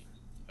that like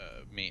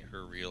made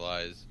her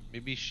realize.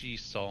 Maybe she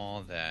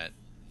saw that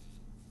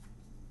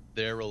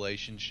their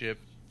relationship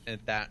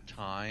at that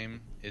time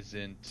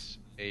isn't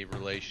a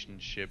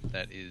relationship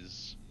that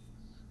is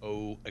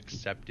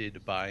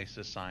accepted by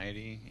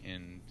society,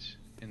 and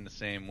in the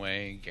same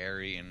way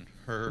Gary and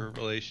her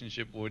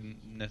relationship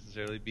wouldn't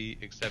necessarily be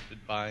accepted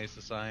by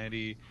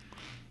society.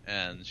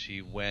 And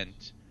she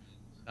went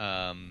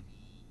um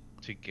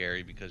to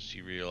Gary because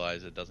she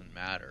realized it doesn't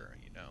matter,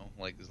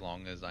 like as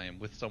long as I am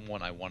with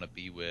someone I want to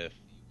be with,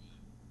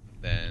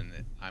 then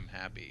I'm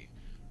happy.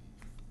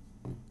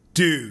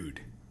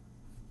 Dude,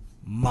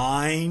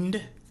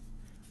 mind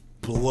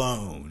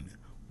blown.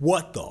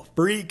 What the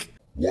freak?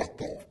 What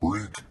the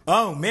freak?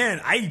 Oh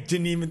man, I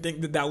didn't even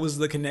think that was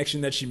the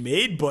connection that she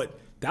made, but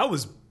that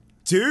was,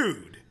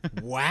 dude.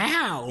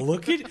 Wow,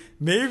 look at,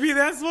 maybe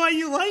that's why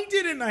you liked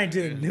it and I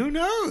didn't. Who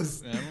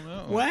knows? I don't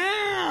know.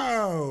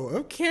 Wow.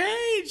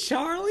 Okay,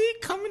 Charlie,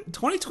 coming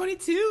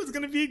 2022 is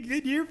going to be a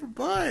good year for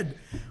Bud.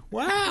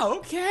 Wow,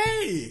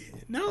 okay.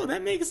 No,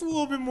 that makes a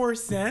little bit more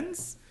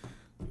sense.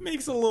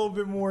 Makes a little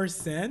bit more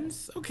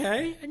sense.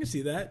 Okay, I can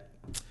see that.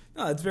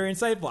 No, that's very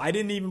insightful. I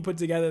didn't even put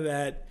together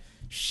that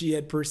she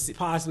had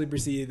possibly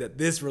perceived that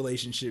this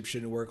relationship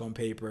shouldn't work on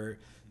paper,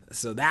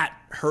 so that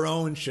her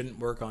own shouldn't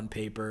work on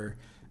paper,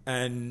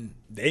 and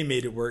they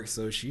made it work,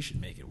 so she should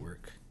make it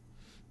work.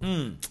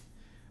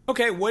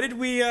 Okay, what did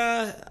we?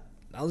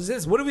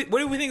 What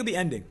did we think of the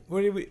ending?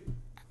 Were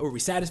we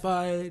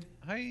satisfied?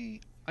 I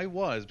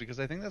was, because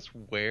I think that's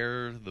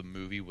where the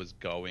movie was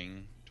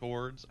going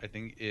towards. I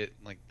think it,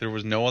 like, there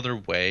was no other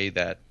way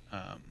that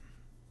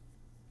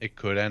it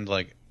could end.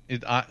 Like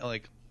it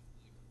like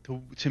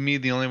to me,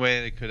 the only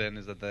way it could end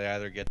is that they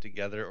either get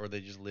together or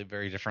they just live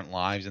very different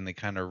lives and they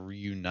kind of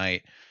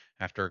reunite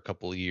after a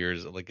couple of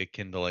years, like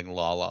akin to like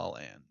La La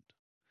Land.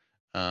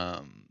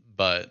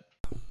 But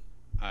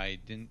I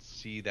didn't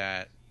see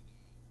that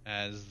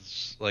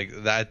as like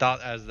that. I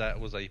thought as that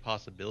was a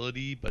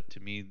possibility, but to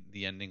me,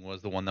 the ending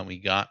was the one that we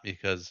got,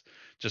 because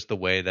just the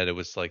way that it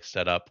was like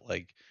set up,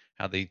 like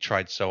how they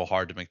tried so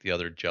hard to make the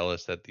other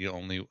jealous, that the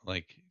only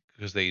like,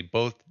 because they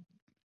both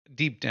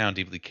deep down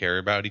deeply care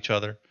about each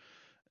other,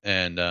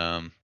 and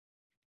that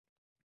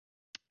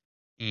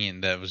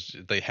was,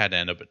 they had to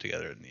end up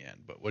together in the end.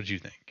 But what did you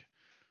think?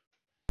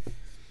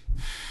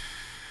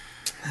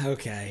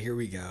 Okay, here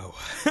we go.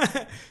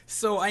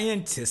 So I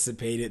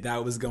anticipated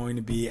that was going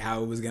to be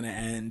how it was going to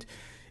end.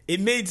 It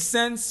made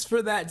sense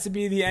for that to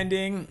be the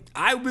ending.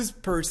 I was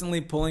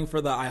personally pulling for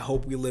the I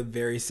hope we live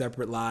very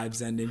separate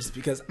lives ending just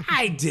because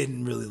I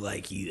didn't really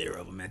like either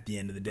of them at the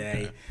end of the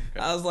day. Okay.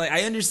 I was like,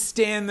 I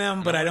understand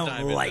them, but I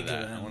don't like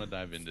them. I want to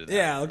dive into that.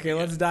 Yeah, okay,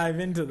 let's dive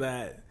into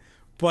that.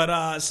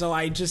 But so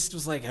I just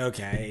was like,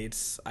 okay,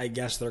 I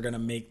guess they're going to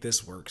make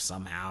this work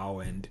somehow.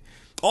 And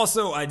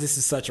also, this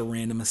is such a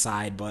random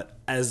aside, but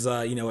as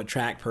a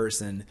track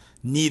person,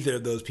 neither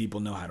of those people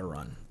know how to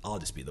run. I'll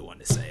just be the one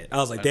to say it. I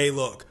was like, they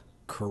look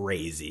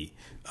crazy.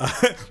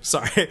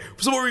 Sorry.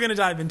 So what were we going to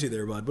dive into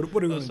there, bud?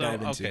 What are we going to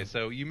dive into? Okay,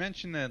 so you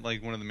mentioned that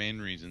like one of the main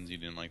reasons you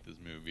didn't like this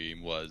movie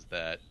was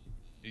that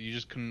you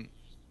just couldn't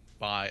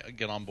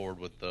get on board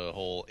with the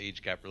whole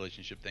age gap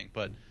relationship thing.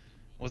 But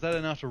was that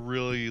enough to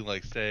really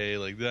like say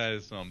like that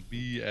is some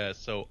BS?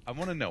 So I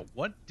want to know,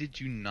 what did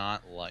you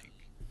not like?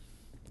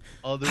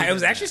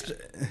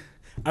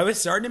 I was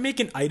starting to make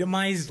an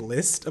itemized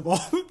list of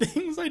all the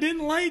things I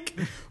didn't like.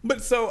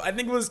 But so I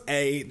think it was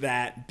A,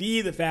 that,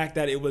 B, the fact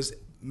that it was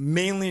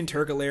mainly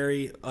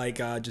intercalary, like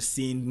just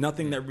seeing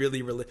nothing that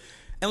really.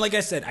 And like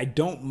I said, I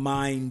don't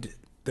mind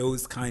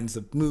those kinds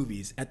of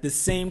movies. At the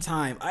same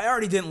time, I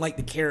already didn't like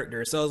the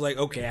character. So I was like,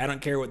 okay, I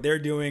don't care what they're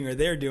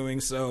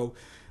doing, so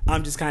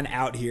I'm just kind of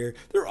out here.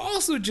 There are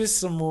also just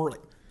some more,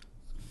 like,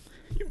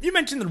 you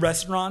mentioned the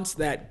restaurants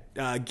that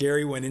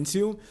Gary went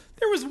into.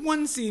 There was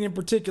one scene in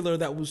particular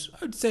that was,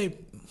 I would say,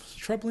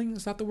 troubling.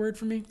 Is that the word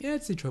for me? Yeah,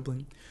 I'd say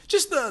troubling.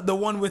 Just the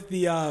one with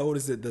the,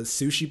 the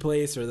sushi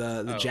place or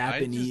the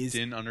Japanese. I just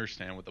didn't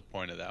understand what the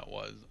point of that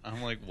was.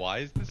 I'm like, why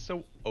is this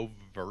so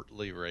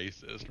overtly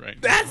racist right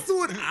now? That's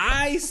what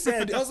I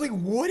said. I was like,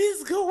 what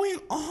is going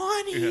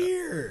on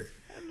here?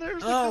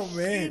 There's like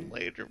scene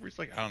later where he's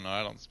like, I don't know,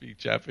 I don't speak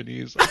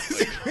Japanese. I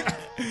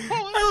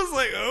was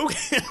like,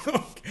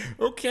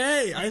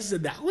 okay. I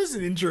said that was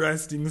an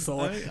interesting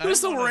song. It was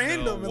so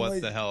random.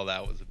 What the hell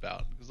that was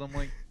about? Because I'm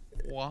like,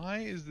 why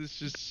is this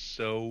just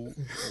so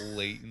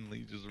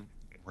blatantly just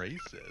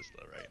racist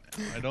right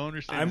now? I don't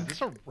understand. Is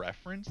this a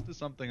reference to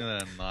something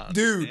that I'm not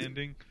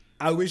understanding?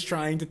 I was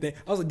trying to think.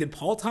 I was like, did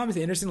Paul Thomas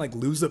Anderson like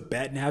lose a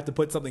bet and have to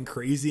put something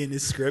crazy in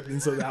his script, and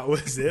so that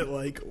was it?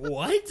 Like,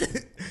 what?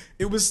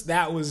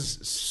 That was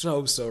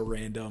so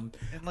random.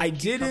 And, like,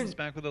 he comes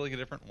back with like a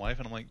different wife,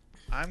 and I'm like,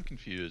 I'm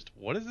confused.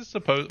 What is this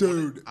supposed?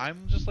 Dude,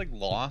 I'm just like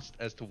lost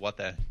as to what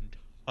that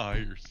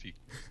entire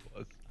sequence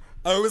was.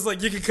 I was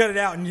like, you could cut it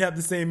out and you have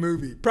the same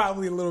movie,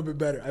 probably a little bit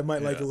better. I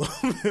might like a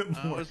little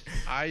bit more.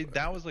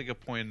 That was like a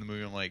point in the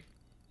movie. I'm like,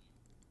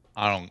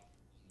 I don't.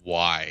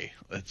 Why?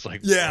 It's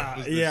like,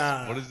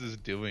 what is this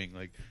doing?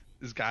 Like,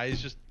 this guy is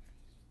just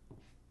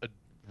a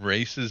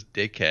racist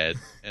dickhead,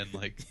 and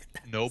like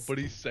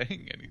nobody's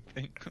saying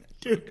anything,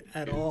 dude,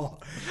 at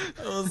all.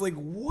 I was like,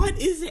 what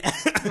is it?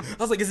 I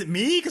was like, is it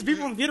me? Because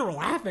people in the theater were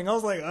laughing. I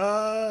was like,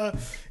 no.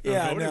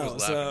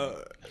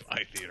 So in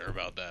my theater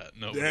about that.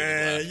 Nobody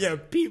was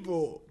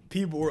laughing.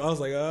 People were. I was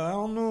like, I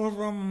don't know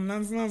if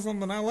that's not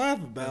something I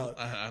laugh about.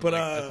 But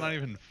that's not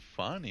even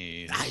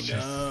funny. I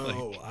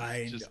know.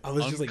 I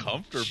was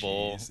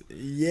uncomfortable. Just like,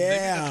 yeah, maybe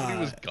that's what he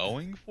was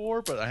going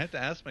for. But I had to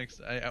ask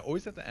I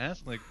always have to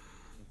ask, like,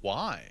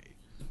 why?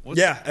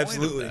 What's the point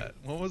absolutely. Of that?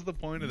 What was the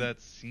point of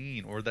that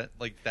scene or that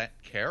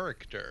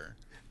character?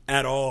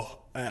 At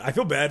all. I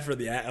feel bad for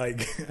the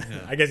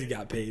I guess he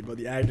got paid, but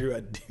the actor who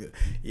had to do it.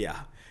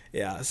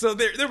 Yeah. So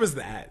there was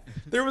that.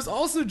 There was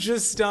also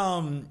just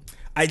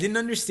I didn't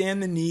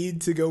understand the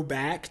need to go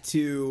back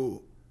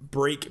to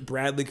break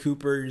Bradley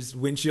Cooper's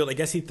windshield. I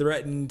guess he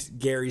threatened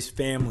Gary's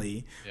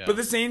family. Yeah. But at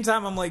the same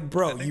time, I'm like,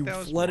 bro, you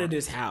flooded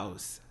his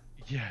house.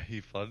 Yeah, he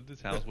flooded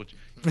his house, which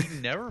he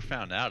never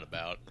found out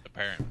about,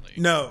 apparently.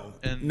 No.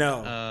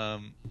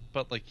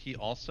 But like he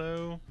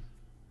also,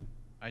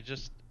 I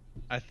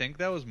think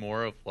that was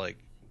more of like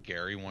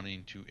Gary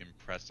wanting to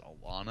impress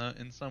Alana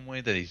in some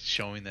way, that he's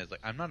showing that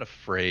like, I'm not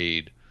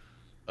afraid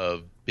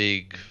of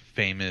big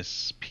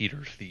famous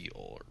Peter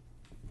Thiel.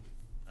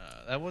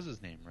 That was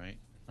his name, right?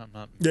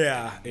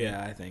 Yeah,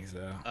 I think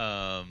so.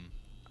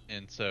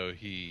 And so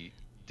he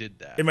did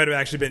that. It might have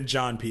actually been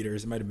John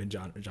Peters. It might have been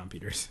John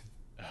Peters.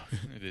 Oh,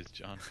 it is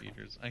John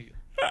Peters.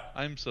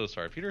 I'm so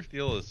sorry. Peter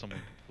Thiel is someone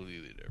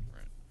completely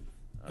different.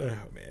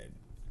 Oh man,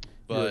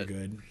 but you're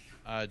good.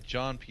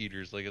 John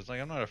Peters, like, it's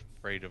like, I'm not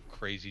afraid of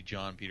crazy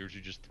John Peters who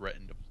just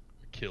threatened to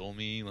kill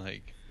me.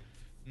 Like,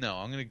 no,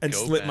 I'm gonna go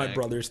slit back. my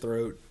brother's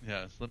throat.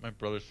 Yeah, slit my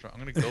brother's throat. I'm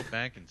gonna go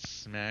back and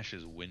smash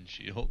his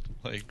windshield.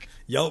 Like,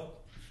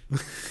 yup.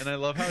 And I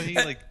love how he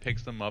like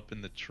picks them up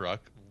in the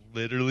truck,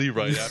 literally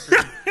right after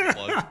he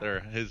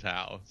floods his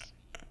house.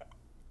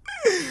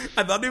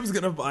 I thought he was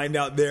gonna find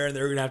out there, and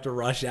they were gonna have to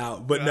rush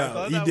out, but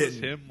no, he didn't. Was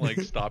him like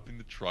stopping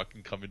the truck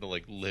and coming to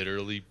like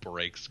literally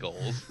break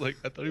skulls. Like,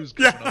 I thought he was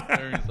coming up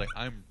there and he's like,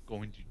 I'm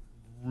going to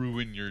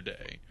ruin your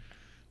day,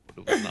 but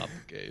it was not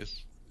the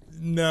case.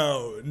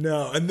 No,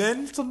 and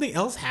then something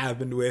else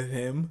happened with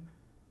him.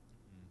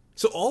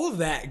 So all of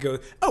that goes.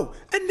 Oh,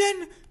 and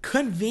then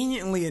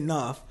conveniently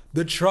enough,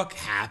 the truck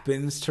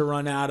happens to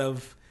run out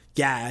of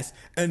gas,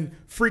 and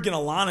freaking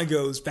Alana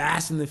goes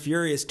Fast and the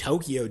Furious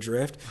Tokyo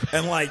Drift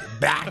and like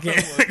back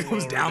and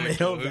goes down the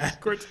hill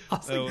backwards. I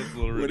was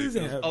like, what is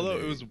that? Although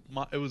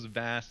it was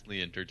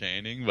vastly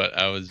entertaining, but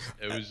it was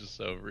just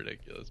so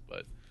ridiculous.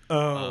 But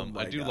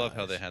I do love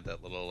how they had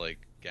that little like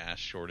gas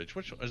shortage,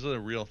 which is a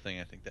real thing.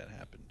 I think that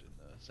happened in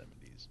the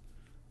 70s.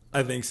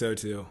 I think so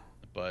too.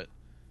 But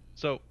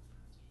so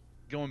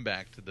going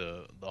back to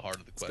the heart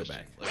of the question,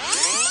 like,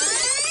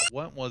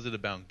 what was it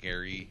about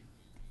Gary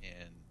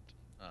and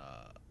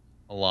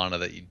Alana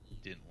that you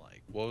didn't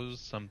like? What was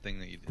something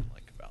that you didn't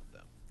like about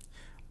them?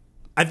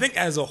 I think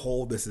as a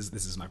whole, this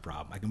is my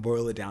problem. I can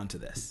boil it down to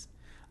this.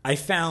 I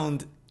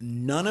found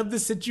none of the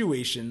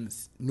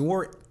situations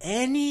nor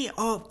any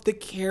of the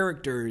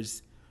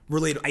characters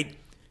related. I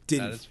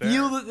didn't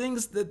feel the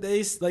things that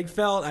they like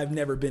felt. I've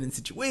never been in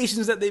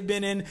situations that they've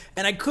been in,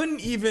 and I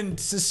couldn't even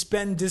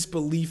suspend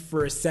disbelief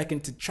for a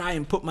second to try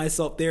and put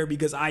myself there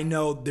because I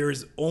know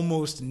there's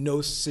almost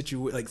no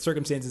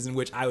circumstances in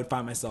which I would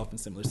find myself in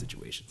similar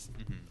situations.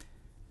 Mm-hmm.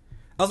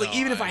 I was like,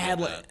 even if I had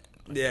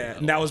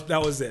and that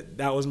was it.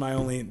 That was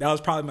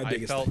probably my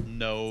biggest. I felt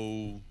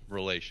no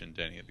relation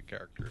to any of the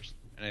characters,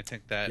 and I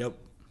think that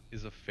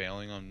is a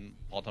failing on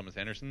Paul Thomas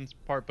Anderson's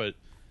part, but.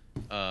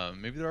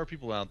 Maybe there are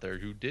people out there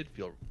who did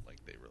feel like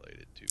they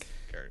related to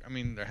character. I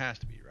mean, there has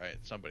to be, right?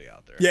 Somebody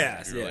out there.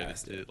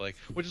 To, like,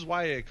 which is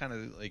why I kind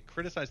of like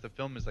criticized the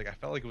film. Is like I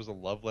felt like it was a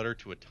love letter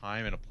to a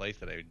time and a place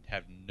that I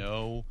have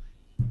no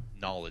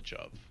knowledge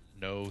of,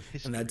 no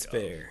history. And that's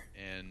fair.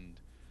 And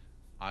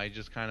I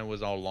just kind of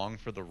was all along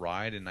for the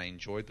ride, and I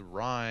enjoyed the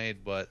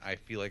ride, but I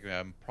feel like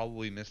I'm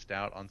probably missed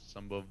out on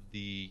some of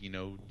the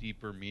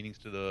deeper meanings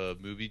to the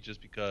movie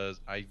just because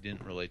I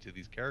didn't relate to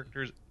these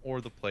characters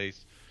or the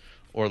place.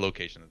 Or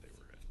location that they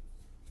were in.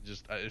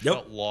 Just it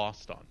felt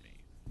lost on me.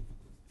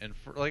 And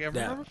for like I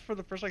remember for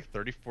the first like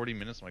 30-40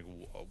 minutes I'm like,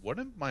 what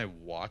am I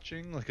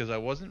watching? Like, because I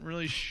wasn't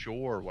really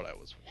sure what I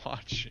was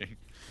watching.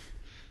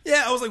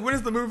 Yeah, I was like, when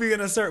is the movie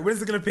gonna start? When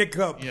is it gonna pick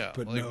up? Yeah,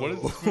 but like, what is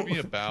this movie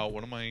about?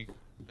 What am I?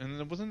 And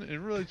it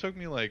really took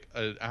me like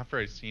after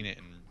I'd seen it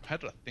and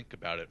had to think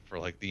about it for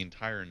like the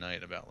entire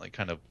night about like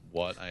kind of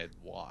what I had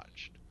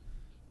watched.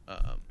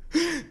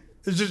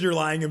 It's just you're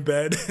lying in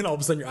bed and all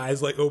of a sudden your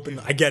eyes like open.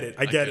 I get it.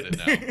 I get it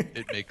now.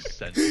 It makes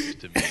sense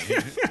to me.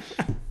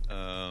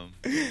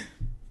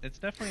 It's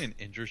definitely an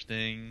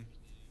interesting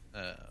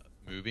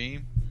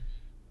movie.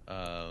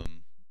 But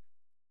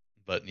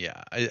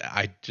yeah,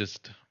 I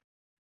just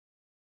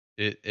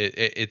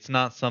it's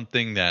not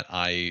something that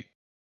I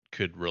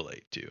could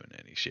relate to in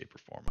any shape or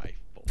form. I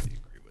fully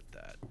agree with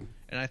that.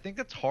 And I think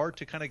it's hard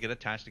to kind of get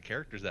attached to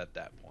characters at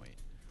that point.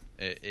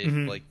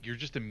 Like you're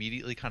just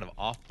immediately kind of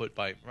off put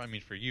by, I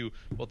mean, for you,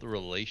 both the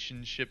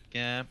relationship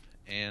gap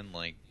and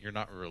like you're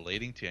not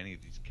relating to any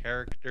of these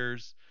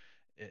characters.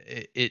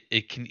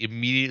 It can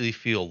immediately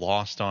feel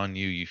lost on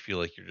you. You feel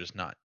like you're just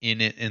not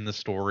in it in the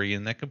story,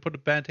 and that can put a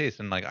bad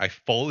taste. And like I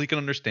fully can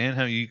understand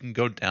how you can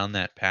go down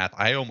that path.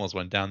 I almost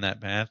went down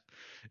that path.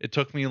 It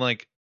took me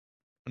like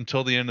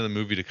until the end of the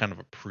movie to kind of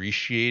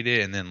appreciate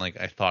it, and then like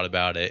I thought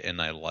about it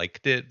and I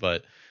liked it,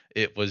 but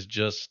it was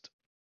just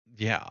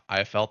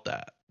I felt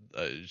that.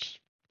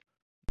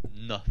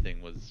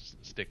 Nothing was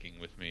sticking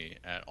with me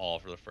at all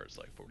for the first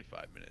like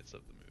 45 minutes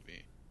of the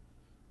movie.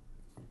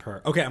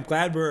 Okay, I'm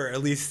glad we're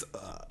at least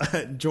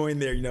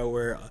joined there.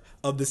 We're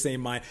of the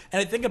same mind.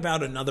 And I think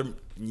about another.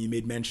 You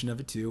made mention of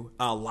it too.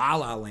 La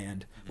La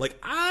Land.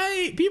 Like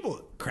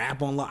people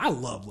crap on I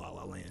love La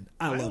La Land.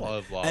 I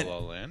love La La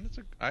Land.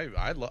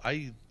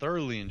 I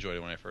thoroughly enjoyed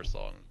it when I first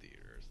saw it in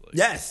theaters. Like,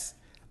 yes.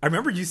 I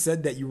remember you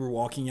said that you were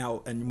walking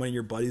out and one of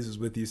your buddies was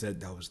with you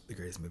said that was the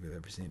greatest movie I've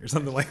ever seen or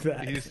something like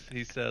that.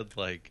 He said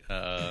like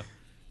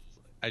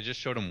I just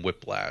showed him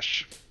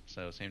Whiplash,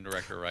 so same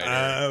director,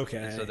 writer. Okay.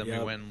 And so then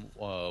we went and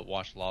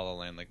watched La La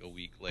Land like a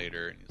week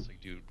later, and he's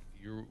like, "Dude,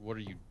 what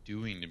are you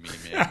doing to me,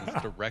 man?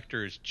 This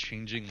director is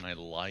changing my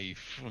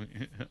life."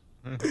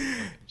 I'm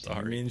sorry.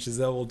 I mean,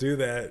 Chazelle will do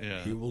that.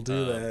 Yeah. He will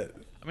do that.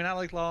 I mean, I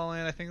like La La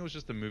Land. I think it was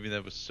just a movie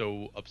that was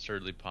so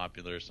absurdly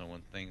popular. So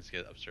when things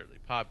get absurdly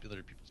popular,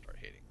 people start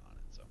hating on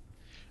it. So,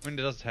 I mean,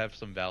 it does have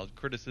some valid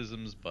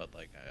criticisms, but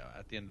like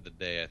at the end of the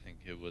day, I think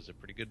it was a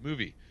pretty good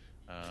movie.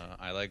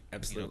 I like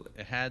absolutely.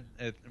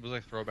 It was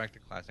like throwback to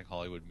classic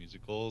Hollywood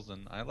musicals,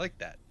 and I like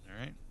that. All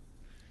right,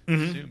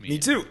 mm-hmm. Me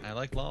too. I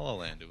like La La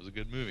Land. It was a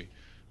good movie.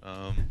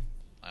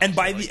 And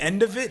by the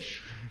end of it,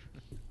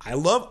 I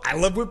love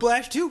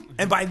Whiplash too.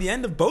 And by the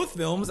end of both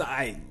films,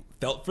 I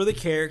felt for the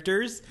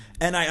characters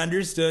and I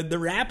understood the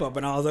wrap up,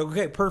 and I was like,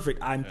 okay,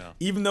 perfect.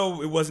 Even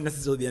though it wasn't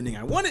necessarily the ending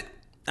I wanted,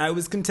 I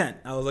was content.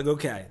 I was like,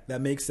 okay,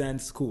 that makes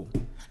sense. Cool.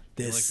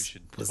 I feel like we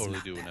should totally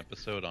do an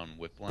episode on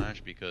Whiplash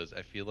because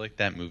I feel like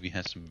that movie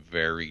has some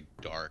very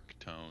dark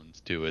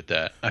tones to it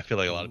that I feel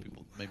like a lot of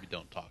people maybe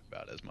don't talk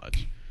about as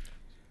much.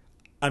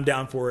 I'm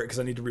down for it because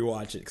I need to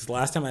rewatch it. Because the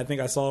last time I think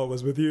I saw it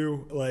was with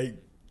you, like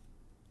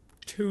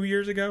 2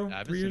 years ago, I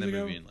haven't 3 seen years that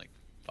ago. movie in like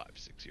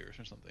 5-6 years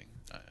or something.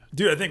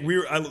 Dude, I think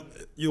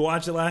you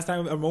watched it last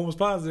time. I'm almost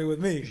positive with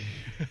me.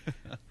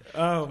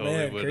 Oh totally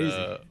man, would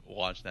crazy.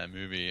 watch that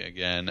movie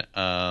again.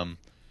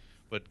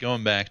 But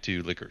going back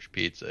to Licorice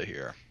Pizza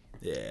here.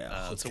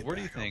 Yeah, let's So get where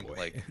do you back, oh think, boy.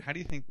 like, how do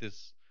you think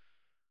this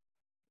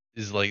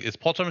is, like, it's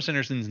Paul Thomas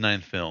Anderson's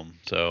ninth film,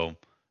 so,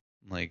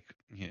 like,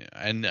 yeah,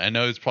 and I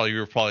know it's probably,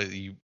 you're probably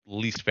the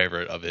least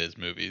favorite of his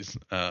movies,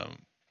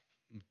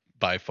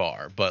 by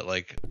far, but,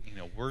 like,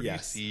 where do you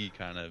Yes. see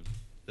kind of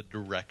the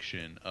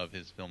direction of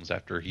his films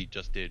after he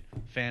just did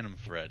Phantom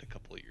Thread a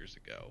couple of years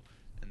ago,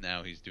 and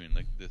now he's doing,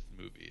 like, this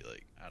movie,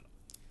 like, I don't.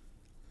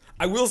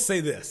 I will say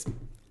this.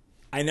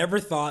 I never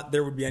thought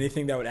there would be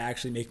anything that would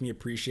actually make me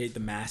appreciate The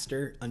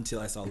Master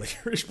until I saw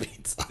Licorice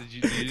Pizza. Did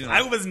you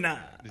I was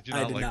not. Did you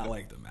I not did like not the-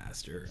 like The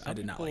Master. I Some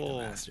did not like The people-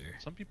 Master.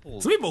 Some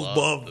people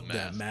love The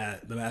that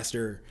Master. The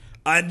Master.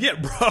 Yeah,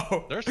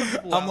 bro. There are some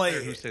people I'm out like,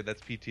 there who say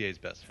that's PTA's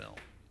best film.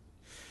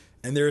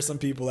 and there are some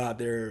people out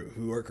there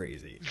who are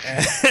crazy.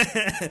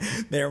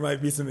 There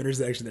might be some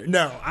intersection there.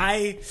 No,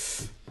 I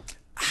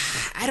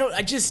don't.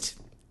 I just,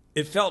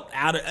 it felt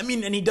out of. I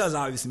mean, and he does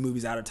obviously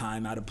movies out of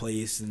time, out of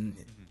place, and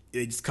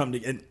they just come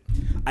to. And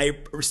I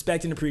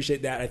respect and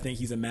appreciate that. I think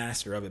he's a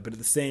master of it. But at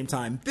the same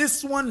time,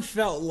 this one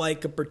felt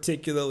like a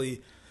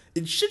particularly.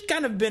 It should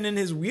kind of been in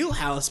his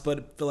wheelhouse, but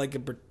it felt like a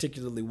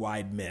particularly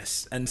wide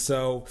miss. And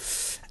so,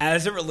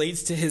 as it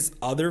relates to his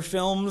other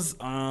films,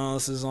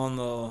 this is on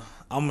the.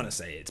 I'm gonna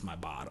say it's my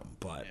bottom,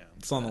 but Yeah,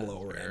 it's on the that's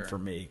lower fair. end for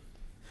me.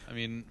 I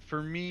mean,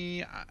 for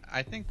me,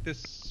 I think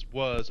this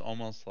was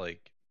almost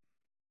like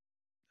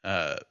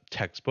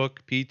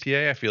textbook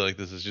PTA. I feel like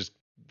this is just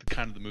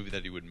kind of the movie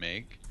that he would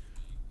make.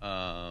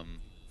 And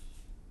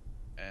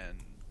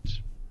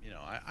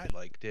I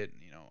liked it.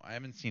 I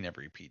haven't seen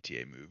every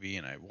PTA movie,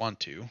 and I want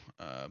to,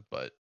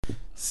 but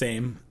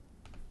Same.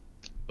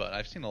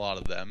 I've seen a lot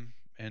of them,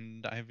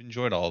 and I've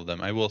enjoyed all of them.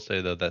 I will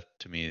say though that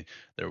to me,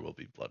 There Will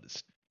Be Blood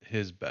is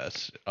his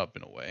best up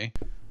and away.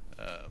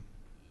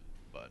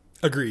 But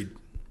Agreed.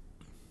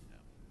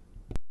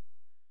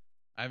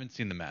 I haven't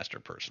seen The Master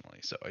personally,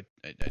 so I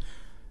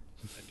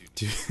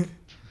Do, do.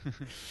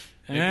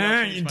 Maybe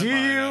I'll change my do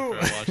mind you?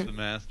 after I watch The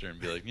Master and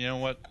be like, you know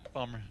what,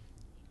 bummer.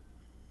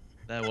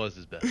 That was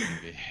his best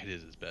movie. It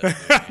is his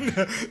best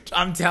movie.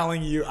 I'm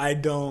telling you, I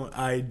don't.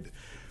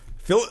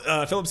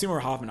 Philip Seymour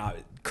Hoffman,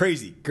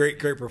 crazy, great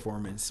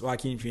performance.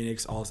 Joaquin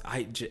Phoenix, also.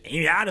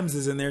 Amy Adams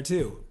is in there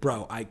too,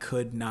 bro. I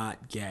could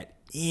not get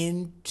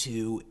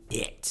into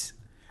it.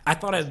 I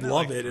thought I'd Isn't it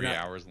love like it. 3 and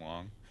hours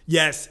long.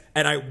 Yes,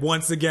 and I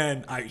once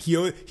again, he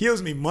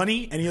owes me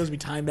money and he owes me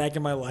time back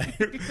in my life.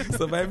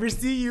 So if I ever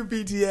see you,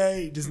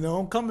 PTA, just know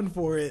I'm coming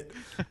for it.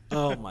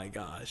 Oh my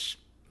gosh,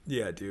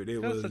 yeah, dude, it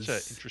was Such an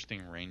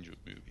interesting range of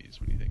movies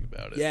when you think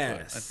about it.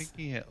 Yes. But I think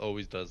he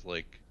always does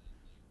like.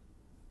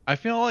 I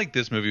feel like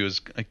this movie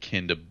was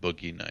akin to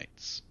Boogie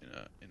Nights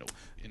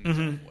in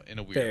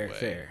a weird way.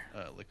 Fair.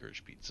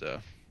 Licorice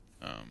Pizza.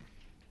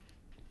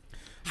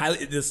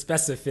 Highly, the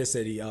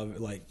specificity of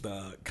like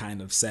the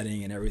kind of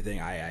setting and everything.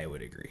 I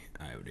would agree.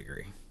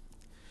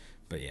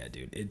 But yeah,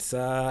 dude, it's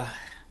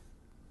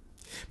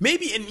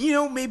maybe,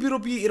 and maybe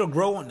it'll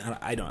grow on.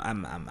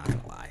 I'm not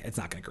gonna lie, it's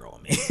not gonna grow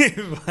on me.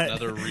 But,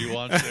 Another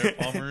rewatch there,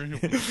 Palmer.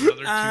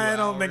 I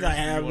don't think I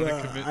have.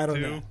 I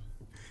don't know.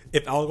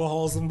 If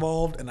alcohol's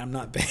involved and I'm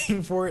not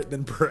paying for it,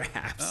 then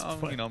perhaps.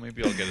 Maybe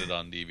I'll get it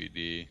on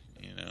DVD.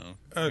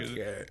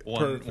 Okay.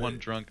 One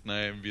drunk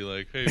night and be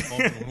like, "Hey,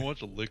 Palmer, want to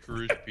watch a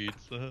Licorice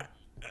Pizza?"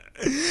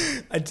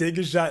 I take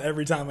a shot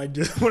every time I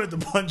just wanted to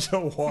punch a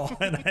wall,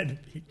 and I'd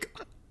be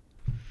gone.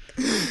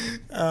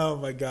 Oh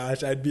my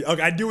gosh, I'd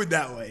do it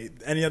that way.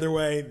 Any other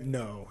way?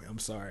 No, I'm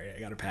sorry, I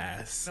gotta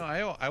pass.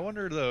 No, I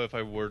wonder though if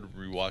I were to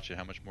rewatch it,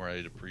 how much more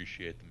I'd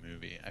appreciate the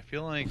movie. I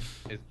feel like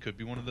it could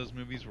be one of those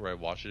movies where I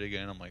watch it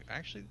again, I'm like,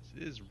 actually,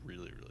 this is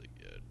really, really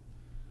good.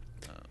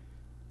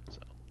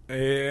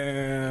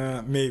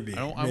 Yeah, maybe.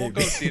 I won't go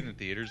see it in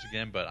theaters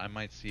again, but I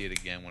might see it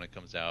again when it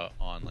comes out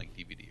on like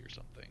DVD or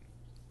something.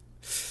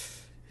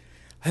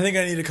 I think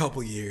I need a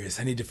couple years.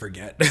 I need to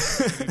forget. I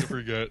need to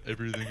forget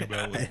everything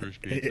about Licorice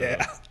Pizza.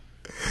 Yeah.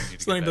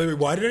 So like,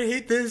 why did I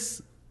hate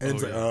this? And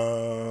it's like,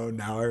 oh,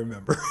 now I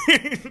remember.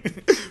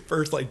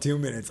 First like 2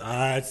 minutes.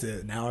 That's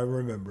it. Now I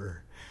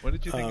remember. What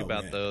did you think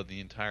about though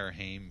the entire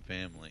Haim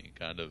family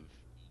kind of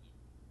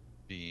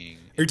being?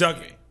 You're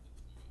talking.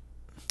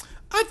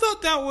 I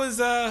thought that was.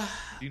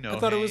 Do you know? I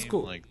thought Haim, it was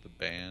cool. Like the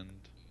band.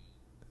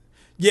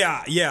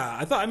 Yeah.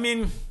 I thought. I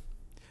mean,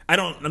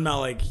 I'm not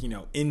like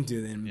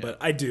into them, but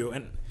I do,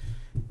 and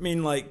I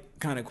mean like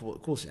kind of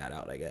cool shout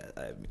out. I guess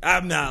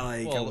I'm not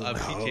like. Well,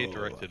 PTA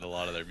directed a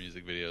lot of their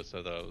music videos,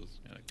 so that was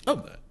kind of cool.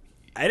 That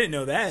I didn't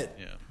know that.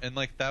 Yeah, and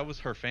like that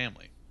was her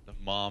family: the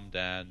mom,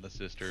 dad, the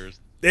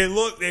sisters. They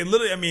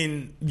literally. I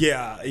mean,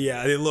 yeah.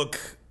 They look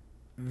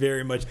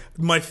very much.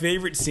 My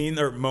favorite scene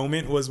or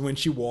moment was when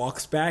she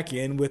walks back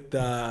in with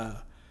the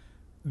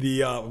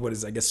what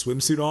is it, I guess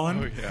swimsuit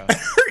on. Oh yeah.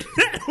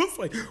 I was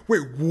like,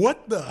 wait,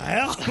 what the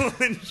hell?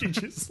 And she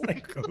just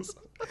like goes.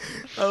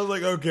 I was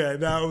like, okay,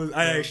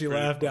 I actually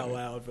laughed out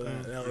loud for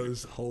that. That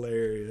was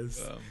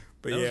hilarious.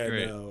 But that yeah, was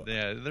great. no.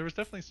 Yeah, there was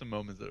definitely some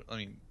moments that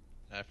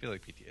I feel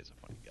like PTA is a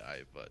funny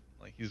guy, but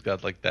like he's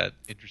got like that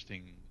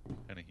interesting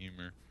kind of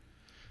humor.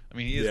 I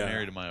mean, he is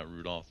married to Maya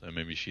Rudolph, so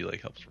maybe she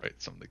like helps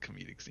write some of the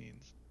comedic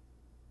scenes.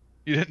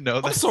 You didn't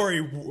know that? I'm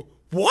sorry.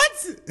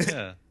 What?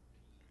 Yeah.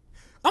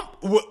 I'm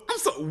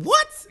sorry.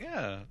 What?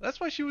 Yeah, that's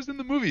why she was in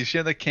the movie. She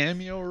had that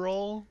cameo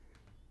role.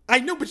 I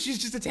know, but she's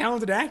just a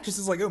talented actress.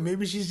 It's like, oh,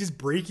 maybe she's just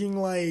breaking,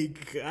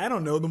 like, I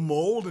don't know, the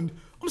mold. And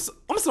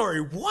I'm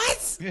sorry,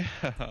 what? Yeah.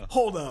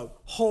 Hold up.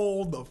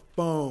 Hold the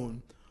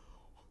phone.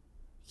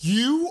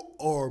 You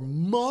are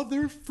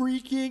mother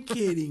freaking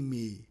kidding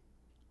me.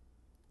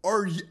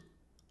 Are you?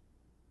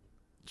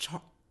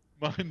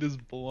 Mind is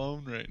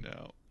blown right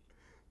now.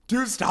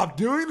 Dude, stop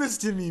doing this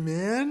to me,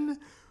 man.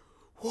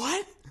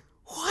 What?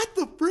 What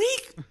the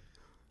freak?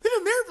 They've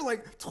been married for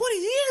like 20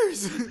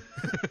 years.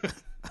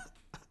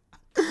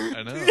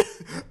 I know.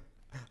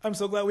 I'm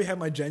so glad we had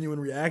my genuine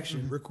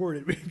reaction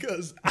recorded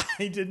because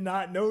I did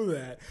not know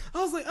that.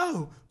 I was like,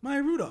 oh,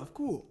 Maya Rudolph,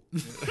 cool.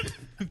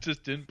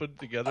 Just didn't put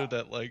together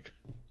that, like,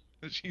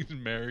 she's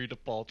married to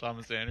Paul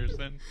Thomas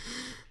Anderson.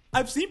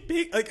 I've seen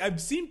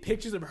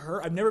pictures of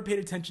her. I've never paid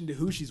attention to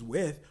who she's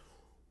with.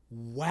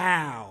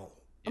 Wow. Yeah.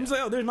 I'm just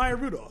like, oh, there's Maya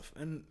Rudolph.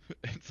 And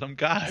some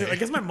guy. I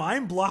guess my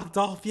mind blocked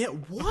off. Yeah,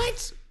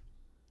 what?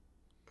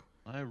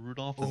 Maya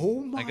Rudolph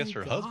and, I guess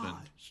her husband.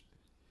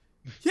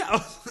 Yeah.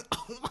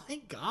 Oh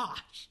my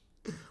gosh.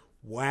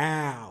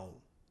 Wow.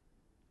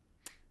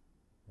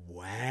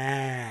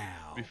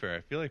 To be fair,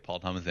 I feel like Paul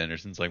Thomas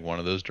Anderson's like one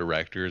of those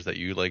directors that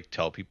you like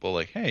tell people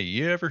like, hey,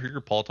 you ever hear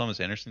Paul Thomas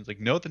Anderson's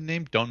like, know the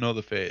name, don't know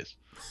the face.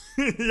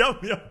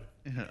 Yep. Yeah.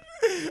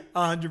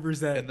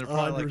 100%. And they're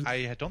probably 100%. Like,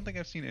 I don't think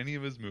I've seen any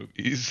of his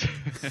movies.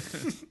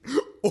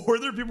 Or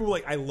there are people who are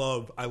like, I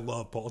love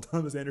Paul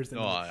Thomas Anderson.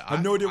 No, I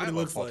have no idea what he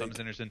looks Paul like. Thomas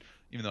Anderson,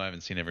 even though I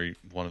haven't seen every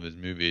one of his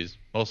movies.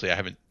 Mostly I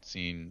haven't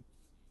seen.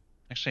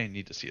 Actually, I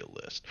need to see a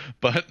list.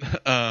 But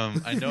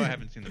I know I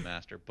haven't seen The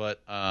Master.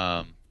 But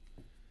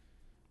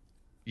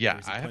yeah,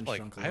 I have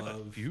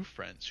a few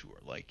friends who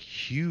are like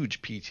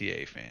huge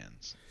PTA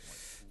fans.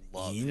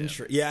 Like, love him.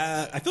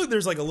 Yeah, I feel like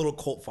there's like a little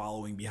cult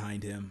following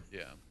behind him.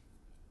 Yeah.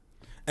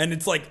 And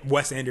it's like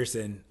Wes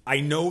Anderson. I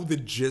know the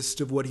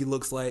gist of what he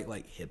looks like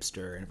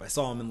hipster. And if I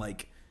saw him in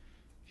like,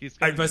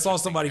 if I saw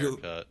somebody who,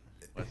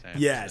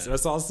 yes, if I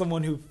saw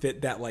someone who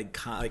fit that like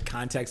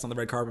context on the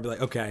red carpet, I'd be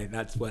like, okay,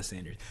 that's Wes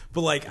Anderson.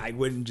 But like, I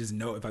wouldn't just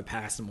know if I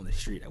passed him on the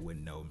street. I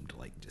wouldn't know him to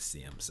like just see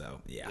him. So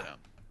yeah.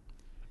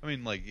 I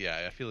mean, like,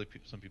 yeah, I feel like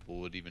some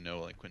people would even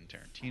know like Quentin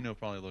Tarantino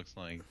probably looks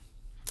like.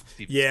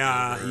 Steven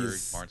Spielberg,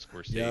 Martin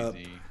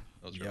Scorsese.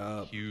 Those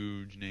are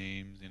huge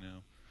names, you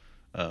know.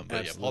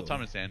 But yeah, Paul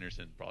Thomas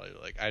Anderson probably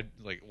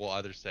will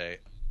either say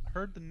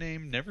heard the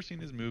name, never seen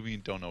his movie,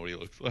 and don't know what he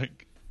looks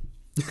like.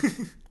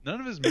 None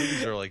of his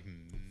movies are like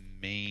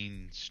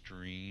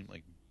mainstream,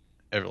 like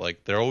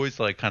they're always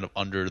like kind of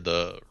under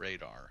the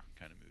radar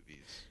kind of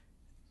movies.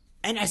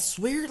 And I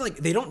swear, like,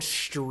 they don't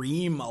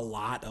stream a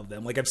lot of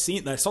them. Like, I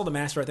saw The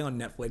Master, I think, on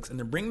Netflix, and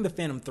they're bringing The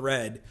Phantom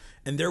Thread,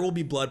 and There Will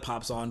Be Blood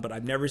pops on, but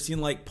I've never seen,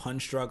 like,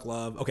 Punch Drunk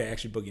Love. Okay,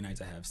 actually, Boogie Nights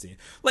I have seen.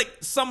 Like,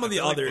 some of the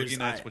others. Like Boogie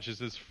Nights, which is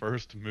his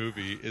first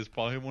movie, is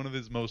probably one of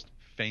his most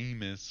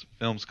famous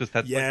films, because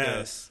that's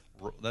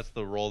that's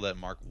the role that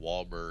Mark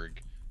Wahlberg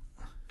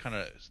kind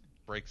of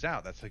breaks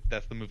out. That's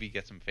the movie that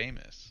gets him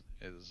famous,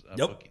 is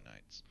Boogie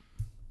Nights.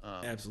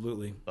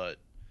 Absolutely. But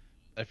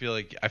I feel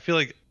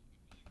like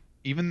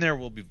even There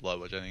Will Be Blood,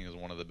 which I think is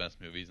one of the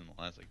best movies in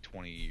the last like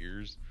 20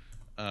 years,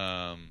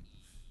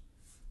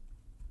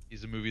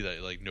 is a movie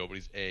that like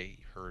nobody's A,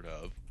 heard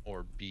of,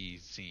 or B,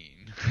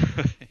 seen.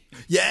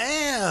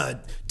 Yeah,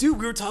 dude,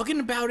 we were talking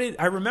about it.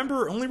 I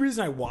remember only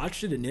reason I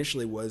watched it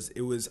initially was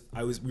we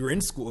were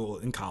in school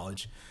in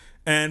college,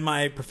 and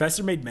my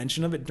professor made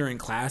mention of it during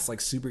class, like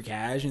super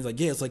cash. And he's like,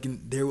 "Yeah, it's like in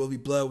There Will Be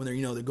Blood when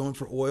they're going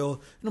for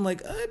oil." And I'm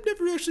like, "I've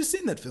never actually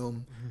seen that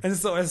film." And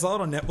so I saw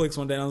it on Netflix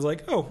one day, and I was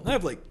like, "Oh, I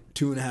have like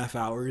 2.5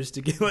 hours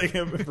to get like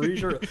a free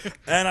sure."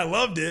 And I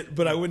loved it,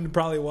 but I wouldn't have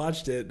probably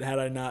watched it had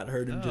I not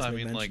heard him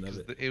make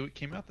mention of it. It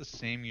came out the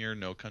same year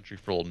No Country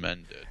for Old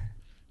Men did.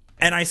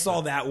 And I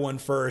saw that one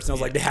first, and I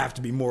was like, they have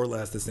to be more or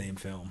less the same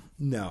film.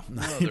 No,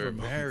 they're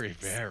very,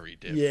 very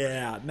different.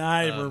 Yeah,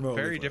 not even remotely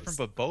very close. Different,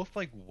 but both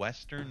like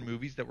Western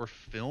movies that were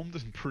filmed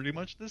in pretty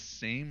much the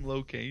same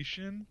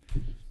location.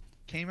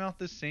 Came out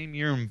the same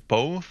year, and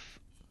both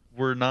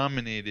were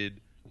nominated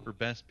for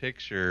Best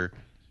Picture.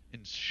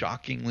 And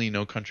shockingly,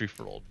 No Country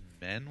for Old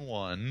Men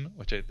won,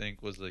 which I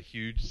think was a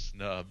huge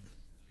snub,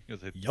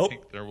 because I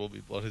think There Will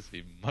Be Blood is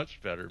a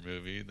much better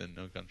movie than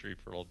No Country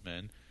for Old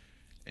Men.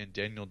 And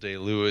Daniel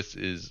Day-Lewis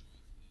is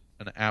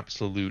an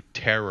absolute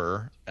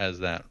terror as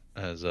that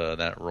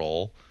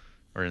role,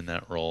 or in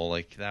that role.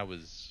 Like, that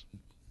was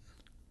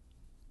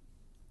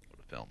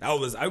what a film. That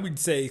was, I would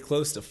say,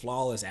 close to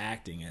flawless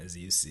acting as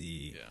you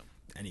see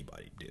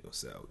anybody do.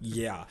 So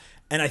yeah,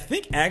 and I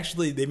think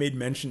actually they made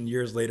mention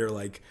years later,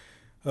 like,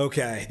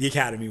 okay, the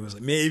Academy was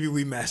like, maybe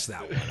we messed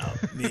that one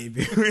up.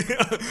 Maybe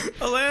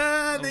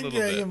I think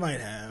you might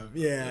have.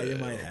 Yeah, you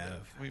might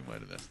have. We might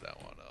have messed that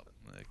one up.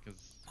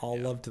 All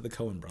love to the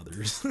Coen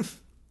brothers.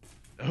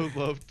 No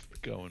love to the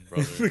Coen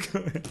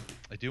brothers.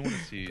 I do want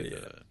to see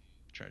the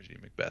Tragedy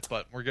Macbeth.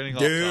 But we're getting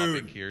off Dude.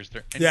 topic here. Is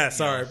there anything Yeah,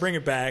 sorry. else, Bring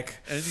it back.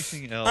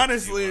 anything else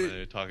Honestly, you want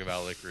to talk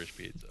about Licorice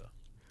Pizza?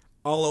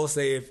 all I'll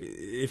say,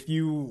 if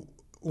you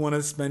want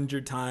to spend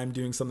your time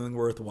doing something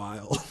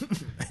worthwhile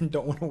and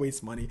don't want to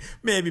waste money,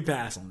 maybe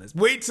pass on this.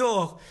 Wait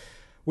till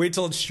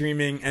it's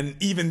streaming, and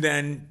even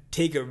then,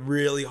 take a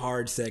really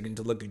hard second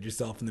to look at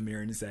yourself in the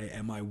mirror and say,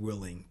 am I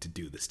willing to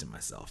do this to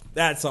myself?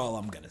 That's all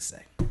I'm going to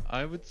say.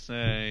 I would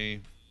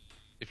say,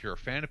 if you're a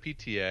fan of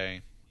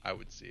PTA, I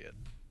would see it.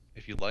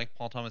 If you like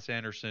Paul Thomas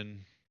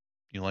Anderson,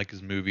 you like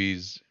his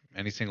movies,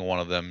 any single one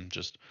of them,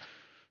 just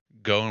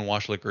go and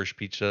watch Licorice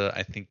Pizza.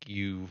 I think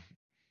you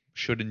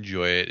should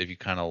enjoy it if you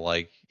kind of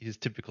like his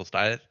typical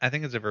style. I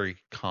think it's a very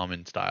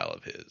common style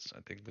of his.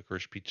 I think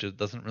Licorice Pizza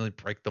doesn't really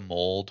break the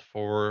mold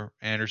for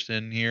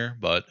Anderson here,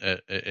 but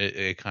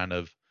it's kind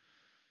of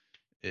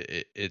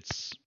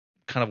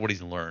what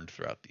he's learned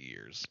throughout the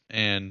years.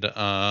 And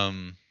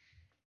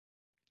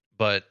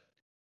but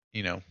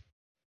you know,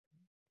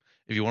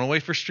 if you want to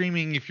wait for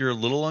streaming, if you're a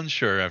little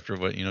unsure after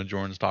what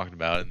Jordan's talked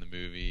about in the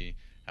movie,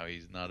 how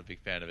he's not a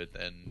big fan of it,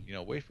 then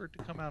wait for it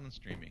to come out on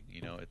streaming.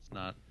 It's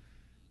not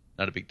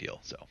a big deal.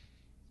 So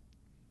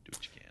do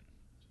what you can.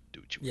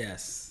 Do what you want.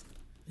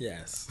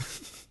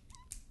 Yes.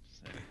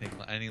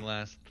 Any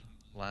last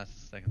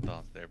second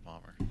thoughts there,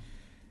 Palmer?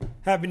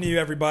 Happy New Year,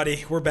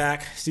 everybody. We're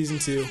back. Season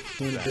 2.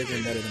 Doing it bigger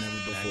and better than ever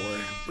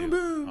before.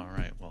 Boom. All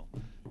right. Well,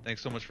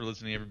 thanks so much for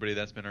listening, everybody.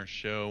 That's been our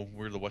show.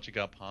 We're the What You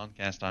Got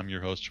podcast. I'm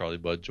your host, Charlie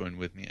Budd. Joined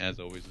with me, as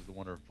always, is the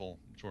wonderful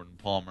Jordan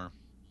Palmer.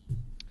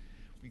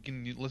 You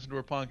can listen to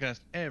our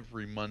podcast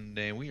every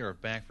Monday. We are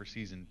back for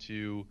season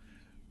 2.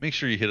 Make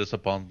sure you hit us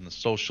up on the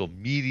social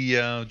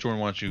media. Jordan,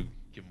 why don't you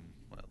give them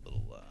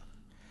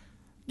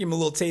Give them a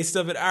little taste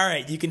of it. All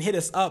right, you can hit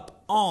us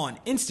up on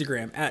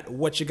Instagram at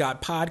What You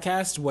Got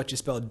Podcast, what you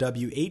spell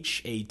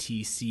WHATCHA,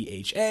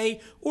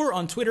 or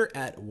on Twitter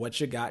at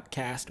What You Got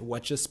Cast,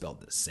 what you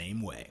spelled the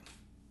same way.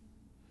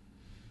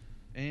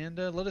 And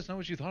let us know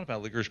what you thought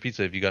about Licorice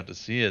Pizza if you got to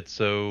see it.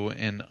 So,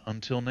 and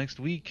until next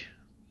week,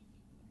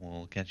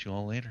 we'll catch you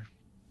all later.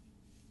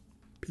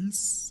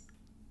 Peace.